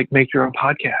kind of like make your own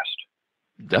podcast.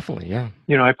 Definitely. Yeah.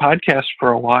 I podcast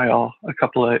for a while, a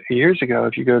couple of years ago.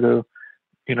 If you go to,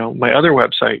 my other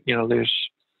website, there's,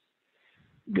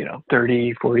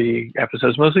 30, 40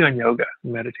 episodes, mostly on yoga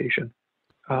and meditation.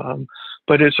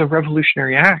 But it's a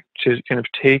revolutionary act to kind of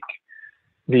take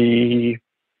the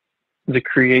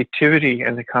creativity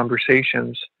and the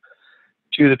conversations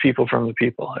to the people from the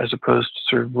people, as opposed to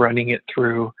sort of running it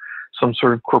through some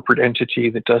sort of corporate entity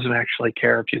that doesn't actually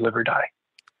care if you live or die.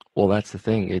 Well, that's the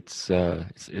thing. It's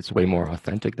way more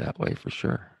authentic that way, for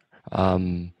sure.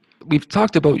 We've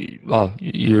talked about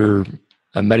your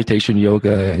meditation,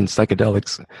 yoga, and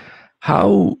psychedelics.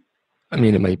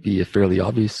 It might be a fairly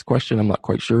obvious question. I'm not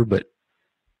quite sure, but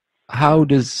how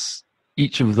does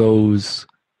each of those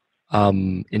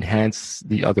enhance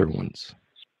the other ones?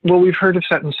 Well, we've heard of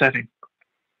set and setting,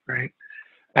 right?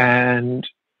 And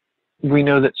we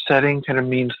know that setting kind of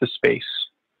means the space.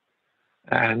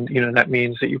 And, that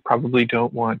means that you probably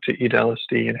don't want to eat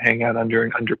LSD and hang out under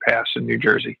an underpass in New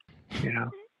Jersey.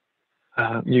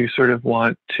 You sort of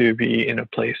want to be in a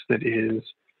place that is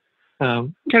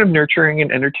kind of nurturing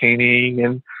and entertaining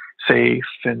and safe,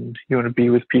 and you want to be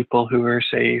with people who are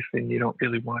safe, and you don't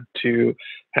really want to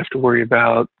have to worry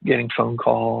about getting phone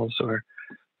calls or,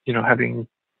 having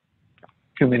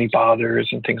too many bothers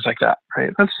and things like that,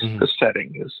 right? That's the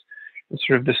setting, is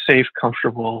sort of the safe,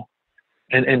 comfortable,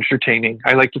 and entertaining.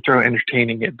 I like to throw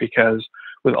entertaining in because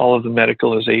with all of the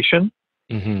medicalization,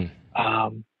 it's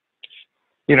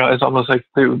almost like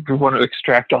we want to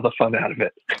extract all the fun out of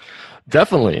it.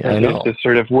 Definitely, I know. This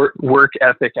sort of work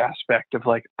ethic aspect of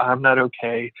like, I'm not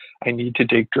okay. I need to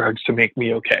take drugs to make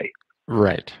me okay.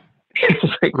 Right.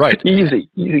 It's like, right. Easy.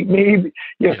 Maybe.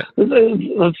 Yeah.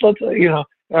 Let's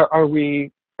are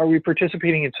we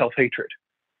participating in self-hatred?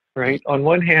 Right. On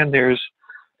one hand, there's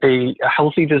a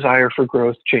healthy desire for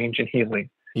growth, change, and healing.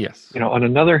 Yes. On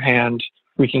another hand,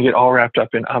 we can get all wrapped up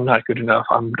in, I'm not good enough.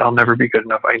 I'll never be good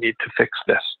enough. I need to fix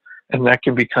this. And that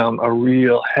can become a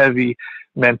real heavy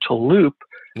mental loop.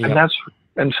 Yep.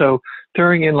 And so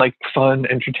throwing in like fun,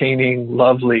 entertaining,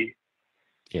 lovely,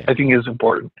 I think is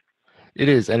important. It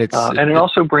is. And it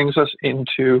also brings us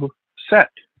into set.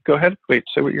 Go ahead. Wait,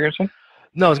 say what you're going to say?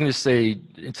 No, I was going to say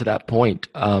to that point,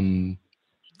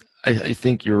 I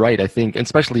think you're right. I think,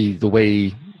 especially the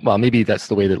way, well, maybe that's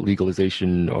the way that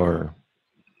legalization or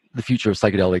the future of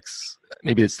psychedelics,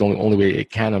 maybe it's the only way it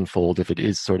can unfold, if it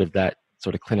is sort of that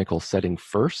sort of clinical setting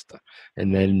first,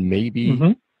 and then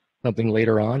maybe something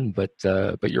later on. But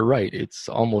you're right. It's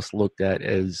almost looked at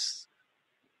as,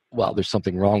 well, there's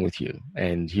something wrong with you,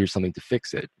 and here's something to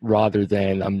fix it, rather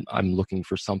than I'm looking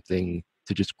for something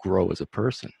to just grow as a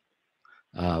person.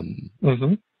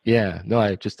 Yeah, no,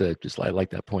 I just I like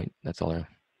that point. That's all I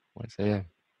want to say. Yeah,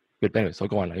 good. But anyway, so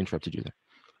go on. I interrupted you there.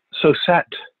 So set,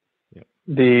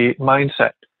 the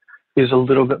mindset, is a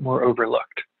little bit more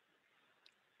overlooked,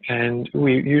 and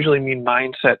we usually mean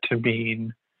mindset to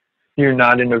mean you're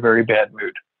not in a very bad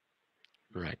mood.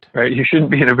 Right. Right. You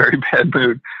shouldn't be in a very bad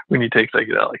mood when you take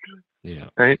psychedelics. Yeah.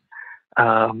 Right.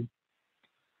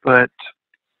 But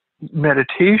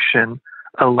meditation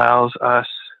allows us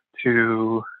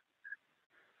to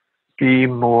be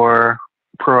more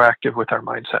proactive with our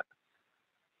mindset.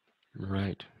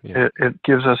 Right. Yeah. It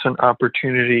gives us an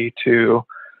opportunity to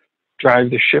drive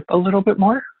the ship a little bit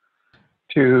more,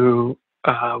 to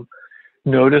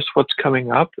notice what's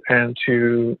coming up, and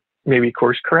to maybe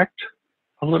course correct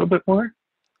a little bit more.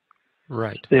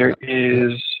 Right. There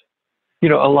is, a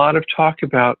lot of talk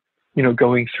about,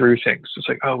 going through things. It's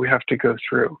like, oh, we have to go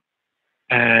through.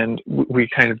 And we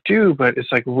kind of do, but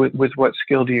it's like, with what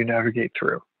skill do you navigate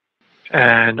through?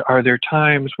 And are there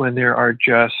times when there are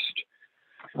just,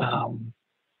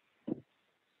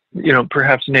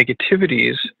 perhaps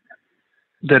negativities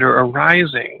that are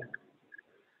arising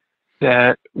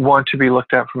that want to be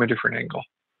looked at from a different angle?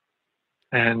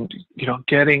 And,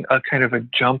 getting a kind of a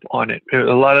jump on it. A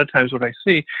lot of times what I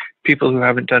see, people who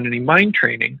haven't done any mind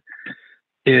training,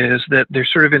 is that they're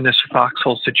sort of in this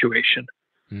foxhole situation.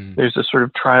 There's a sort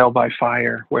of trial by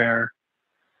fire where,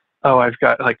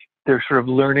 they're sort of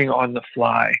learning on the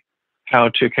fly how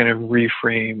to kind of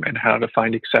reframe and how to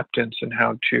find acceptance and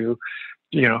how to,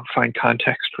 find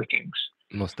context for things.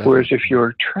 Most definitely. Whereas if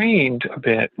you're trained a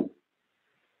bit,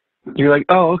 you're like,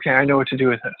 oh, okay, I know what to do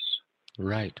with this.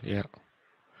 Right. Yeah.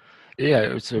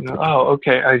 Yeah.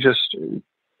 Okay.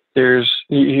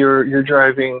 You're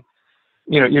driving,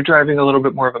 you're driving a little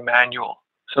bit more of a manual.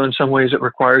 So in some ways it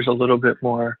requires a little bit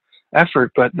more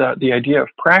effort, but the idea of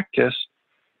practice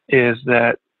is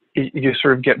that you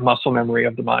sort of get muscle memory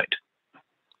of the mind.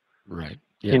 Right.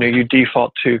 Yeah. You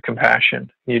default to compassion,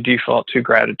 you default to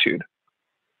gratitude.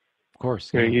 Of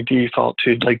course. Yeah. You default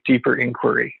to like deeper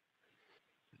inquiry.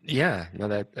 Yeah, no,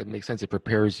 that makes sense. It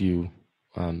prepares you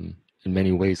in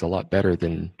many ways a lot better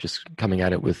than just coming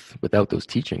at it without those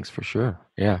teachings, for sure.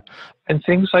 Yeah. And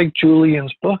things like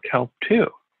Julian's book help too,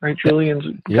 right? Julian's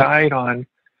guide on,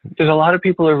 there's a lot of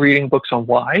people are reading books on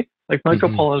why. Like Michael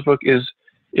Pollan's book is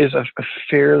a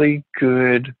fairly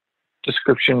good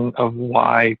description of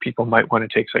why people might want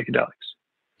to take psychedelics.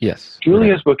 Yes.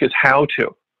 Julian's book is how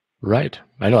to. Right.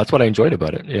 I know. That's what I enjoyed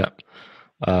about it. Yeah.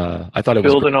 I thought it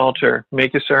was build an altar,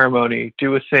 make a ceremony,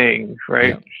 do a thing,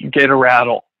 right? Yeah. Get a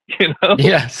rattle,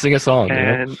 Yeah, sing a song.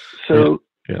 And so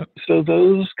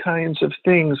those kinds of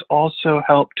things also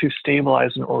help to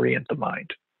stabilize and orient the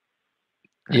mind.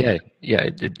 Yeah,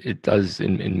 it does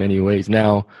in many ways.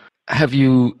 Now, have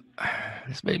you?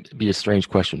 This may be a strange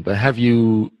question, but have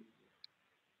you?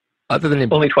 Other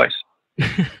than only twice.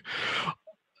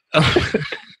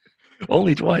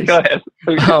 Only twice. Go ahead.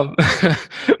 No.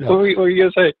 What were you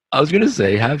gonna say? I was gonna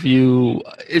say, have you?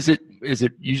 Is it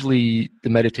usually the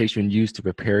meditation used to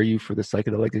prepare you for the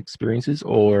psychedelic experiences,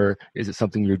 or is it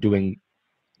something you're doing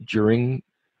during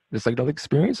the psychedelic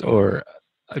experience, or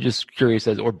I'm just curious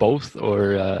as, or both,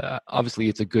 or obviously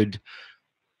it's a good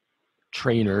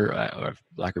trainer, or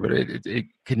lack of it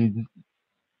can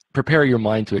prepare your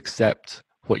mind to accept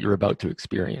what you're about to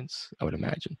experience, I would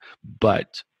imagine.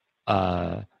 But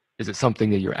is it something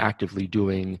that you're actively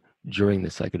doing during the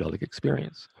psychedelic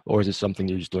experience, or is it something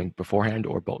you're just doing beforehand,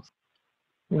 or both?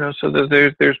 So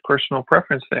there's personal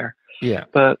preference there. Yeah.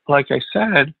 But like I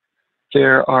said,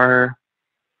 there are.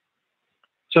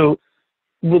 So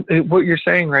what you're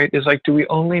saying, right, is like, do we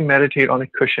only meditate on a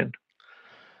cushion?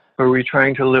 Or are we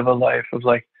trying to live a life of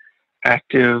like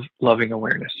active, loving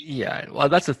awareness? Yeah, well,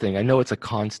 that's the thing. I know it's a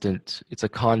constant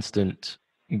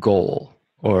goal,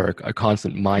 or a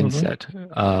constant mindset.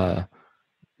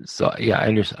 So yeah, I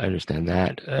understand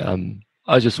that.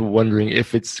 I was just wondering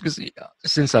if it's because,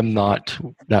 since I'm not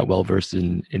that well versed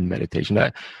in meditation,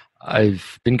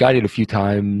 I've been guided a few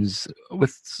times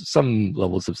with some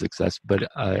levels of success, but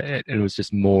it was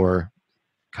just more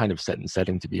kind of set and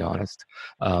setting, to be honest.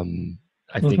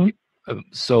 I think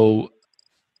so.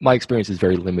 My experience is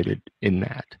very limited in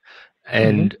that,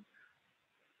 and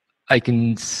I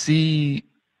can see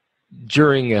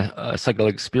during a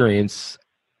psychedelic experience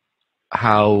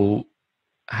how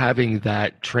having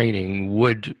that training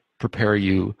would prepare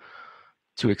you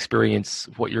to experience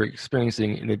what you're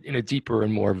experiencing in a deeper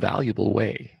and more valuable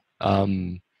way.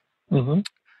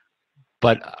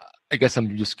 But I guess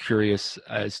I'm just curious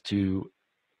as to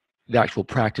the actual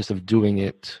practice of doing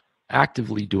it,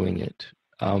 actively doing it,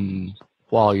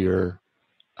 while you're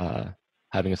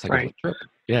having a psychedelic trip.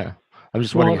 Yeah. I'm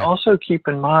just wondering. Well, and also keep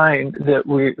in mind that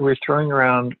we're throwing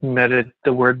around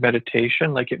the word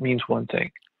meditation like it means one thing,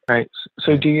 right?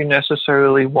 So do you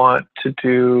necessarily want to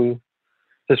do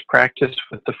this practice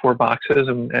with the 4 boxes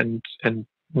and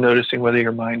noticing whether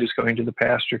your mind is going to the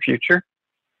past or future?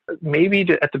 Maybe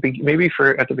at the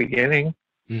beginning.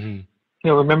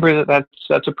 Remember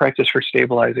that's a practice for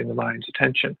stabilizing the mind's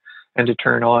attention and to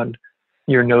turn on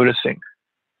your noticing.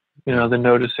 The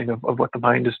noticing of what the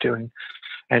mind is doing,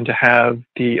 and to have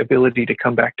the ability to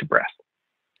come back to breath.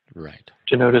 Right.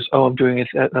 To notice, oh, I'm doing it,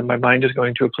 and my mind is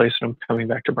going to a place and I'm coming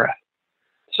back to breath.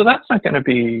 So that's not going to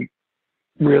be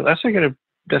real. That's not going to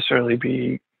necessarily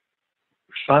be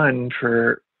fun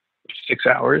for 6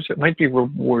 hours. It might be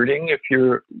rewarding if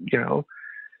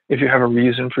if you have a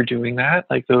reason for doing that.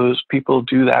 Like those people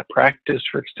do that practice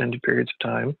for extended periods of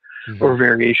time, or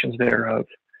variations thereof,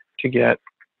 to get,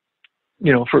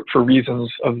 for reasons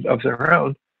of their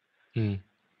own.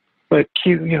 But I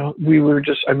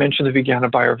mentioned the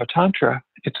Vijnana Bhairava Tantra.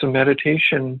 It's a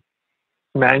meditation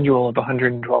manual of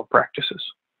 112 practices.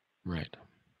 Right.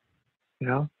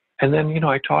 And then,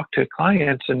 I talk to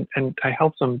clients and I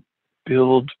help them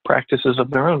build practices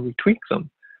of their own. We tweak them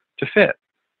to fit.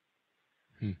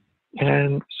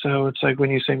 And so it's like when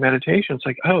you say meditation, it's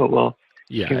like, oh, well,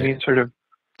 you mean sort of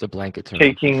it's a blanket term,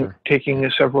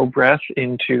 taking several breaths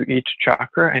into each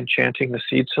chakra and chanting the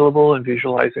seed syllable and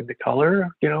visualizing the color,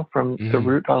 from the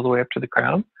root all the way up to the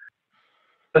crown.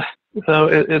 So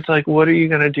it's like, what do you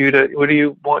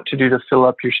want to do to fill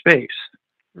up your space?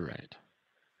 Right.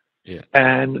 Yeah.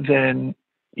 And then,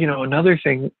 another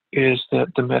thing is that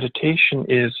the meditation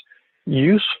is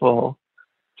useful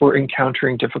for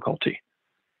encountering difficulty.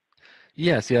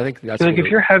 Yeah, see, I think that's like if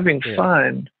you're having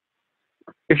fun,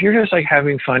 if you're just like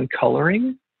having fun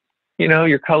coloring,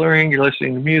 you're coloring, you're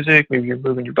listening to music, maybe you're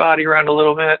moving your body around a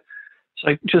little bit. It's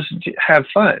like, just have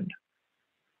fun.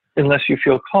 Unless you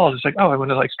feel called, it's like, oh, I want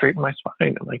to like straighten my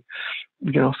spine and like,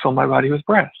 fill my body with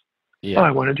breath. Yeah. Oh,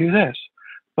 I want to do this.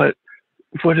 But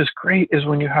what is great is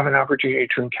when you have an opportunity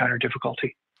to encounter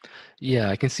difficulty. Yeah,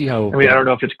 I can see how. I don't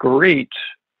know if it's great,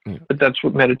 but that's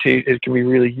what it can be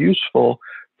really useful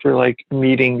for like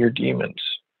meeting your demons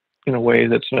in a way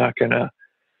that's not going to,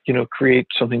 create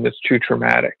something that's too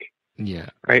traumatic. Yeah.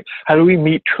 Right. How do we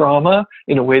meet trauma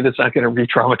in a way that's not going to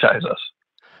re-traumatize us?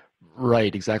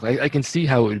 Right. Exactly. I can see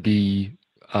how it would be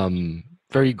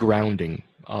very grounding,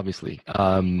 obviously.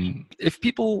 If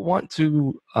people want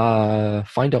to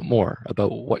find out more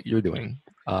about what you're doing,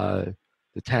 the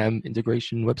Tam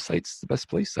Integration website's the best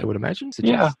place, I would imagine.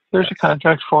 Yeah, there's a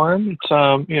contact form. It's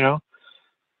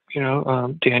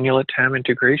Daniel at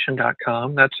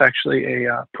tamintegration.com. That's actually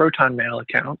a Proton Mail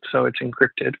account, so it's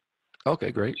encrypted. Okay,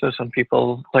 great. So some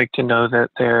people like to know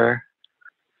that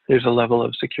there's a level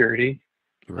of security.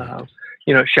 Right.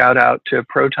 Shout out to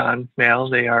Proton Mail.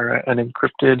 They are an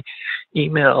encrypted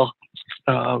email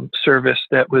service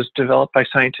that was developed by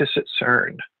scientists at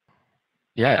CERN.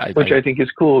 Yeah, which I think is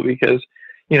cool because,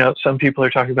 some people are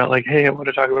talking about like, hey, I want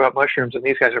to talk about mushrooms, and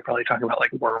these guys are probably talking about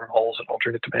like wormholes and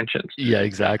alternate dimensions. Yeah,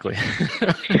 exactly.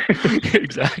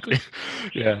 Exactly.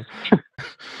 Yeah.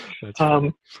 That's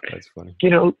funny. That's funny.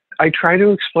 I try to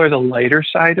explore the lighter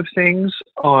side of things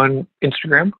on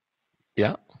Instagram.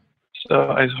 Yeah.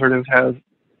 So I sort of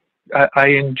I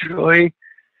enjoy,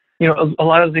 a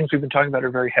lot of the things we've been talking about are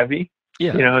very heavy.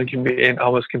 Yeah. It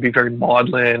almost can be very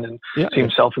maudlin and seem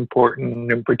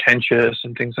self-important and pretentious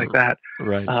and things like that.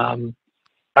 Right.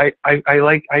 I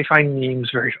find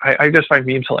memes I just find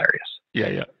memes hilarious. Yeah,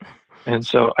 yeah. And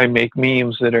so I make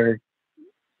memes that are,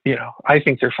 I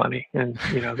think they're funny, and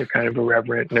they're kind of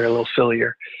irreverent and they're a little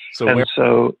sillier. So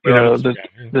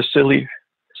the silly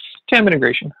Tam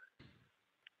Integration.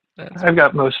 I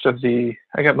got most of the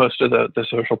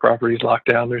social properties locked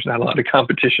down. There's not a lot of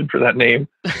competition for that name.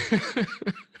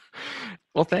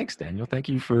 Well, thanks, Daniel. Thank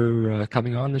you for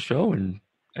coming on the show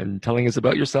and telling us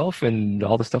about yourself and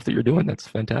all the stuff that you're doing. That's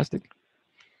fantastic.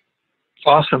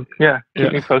 Awesome. Yeah.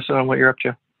 Keep me posted on what you're up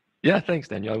to. Yeah, thanks,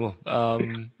 Daniel. I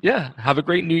will. Have a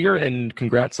great New Year, and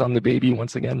congrats on the baby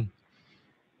once again.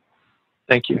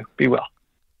 Thank you. Be well.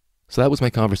 So that was my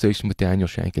conversation with Daniel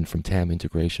Shankin from Tam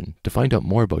Integration. To find out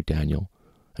more about Daniel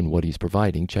and what he's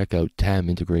providing, check out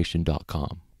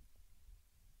tamintegration.com.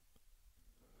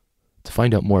 To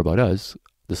find out more about us,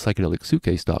 the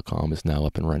psychedelicsuitcase.com is now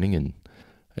up and running, and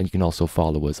you can also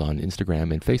follow us on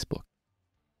Instagram and Facebook.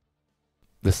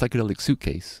 The Psychedelic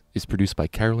Suitcase is produced by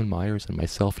Carolyn Myers and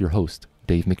myself, your host,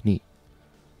 Dave McNee.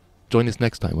 Join us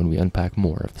next time when we unpack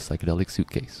more of the Psychedelic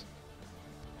Suitcase.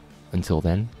 Until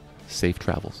then, safe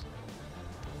travels.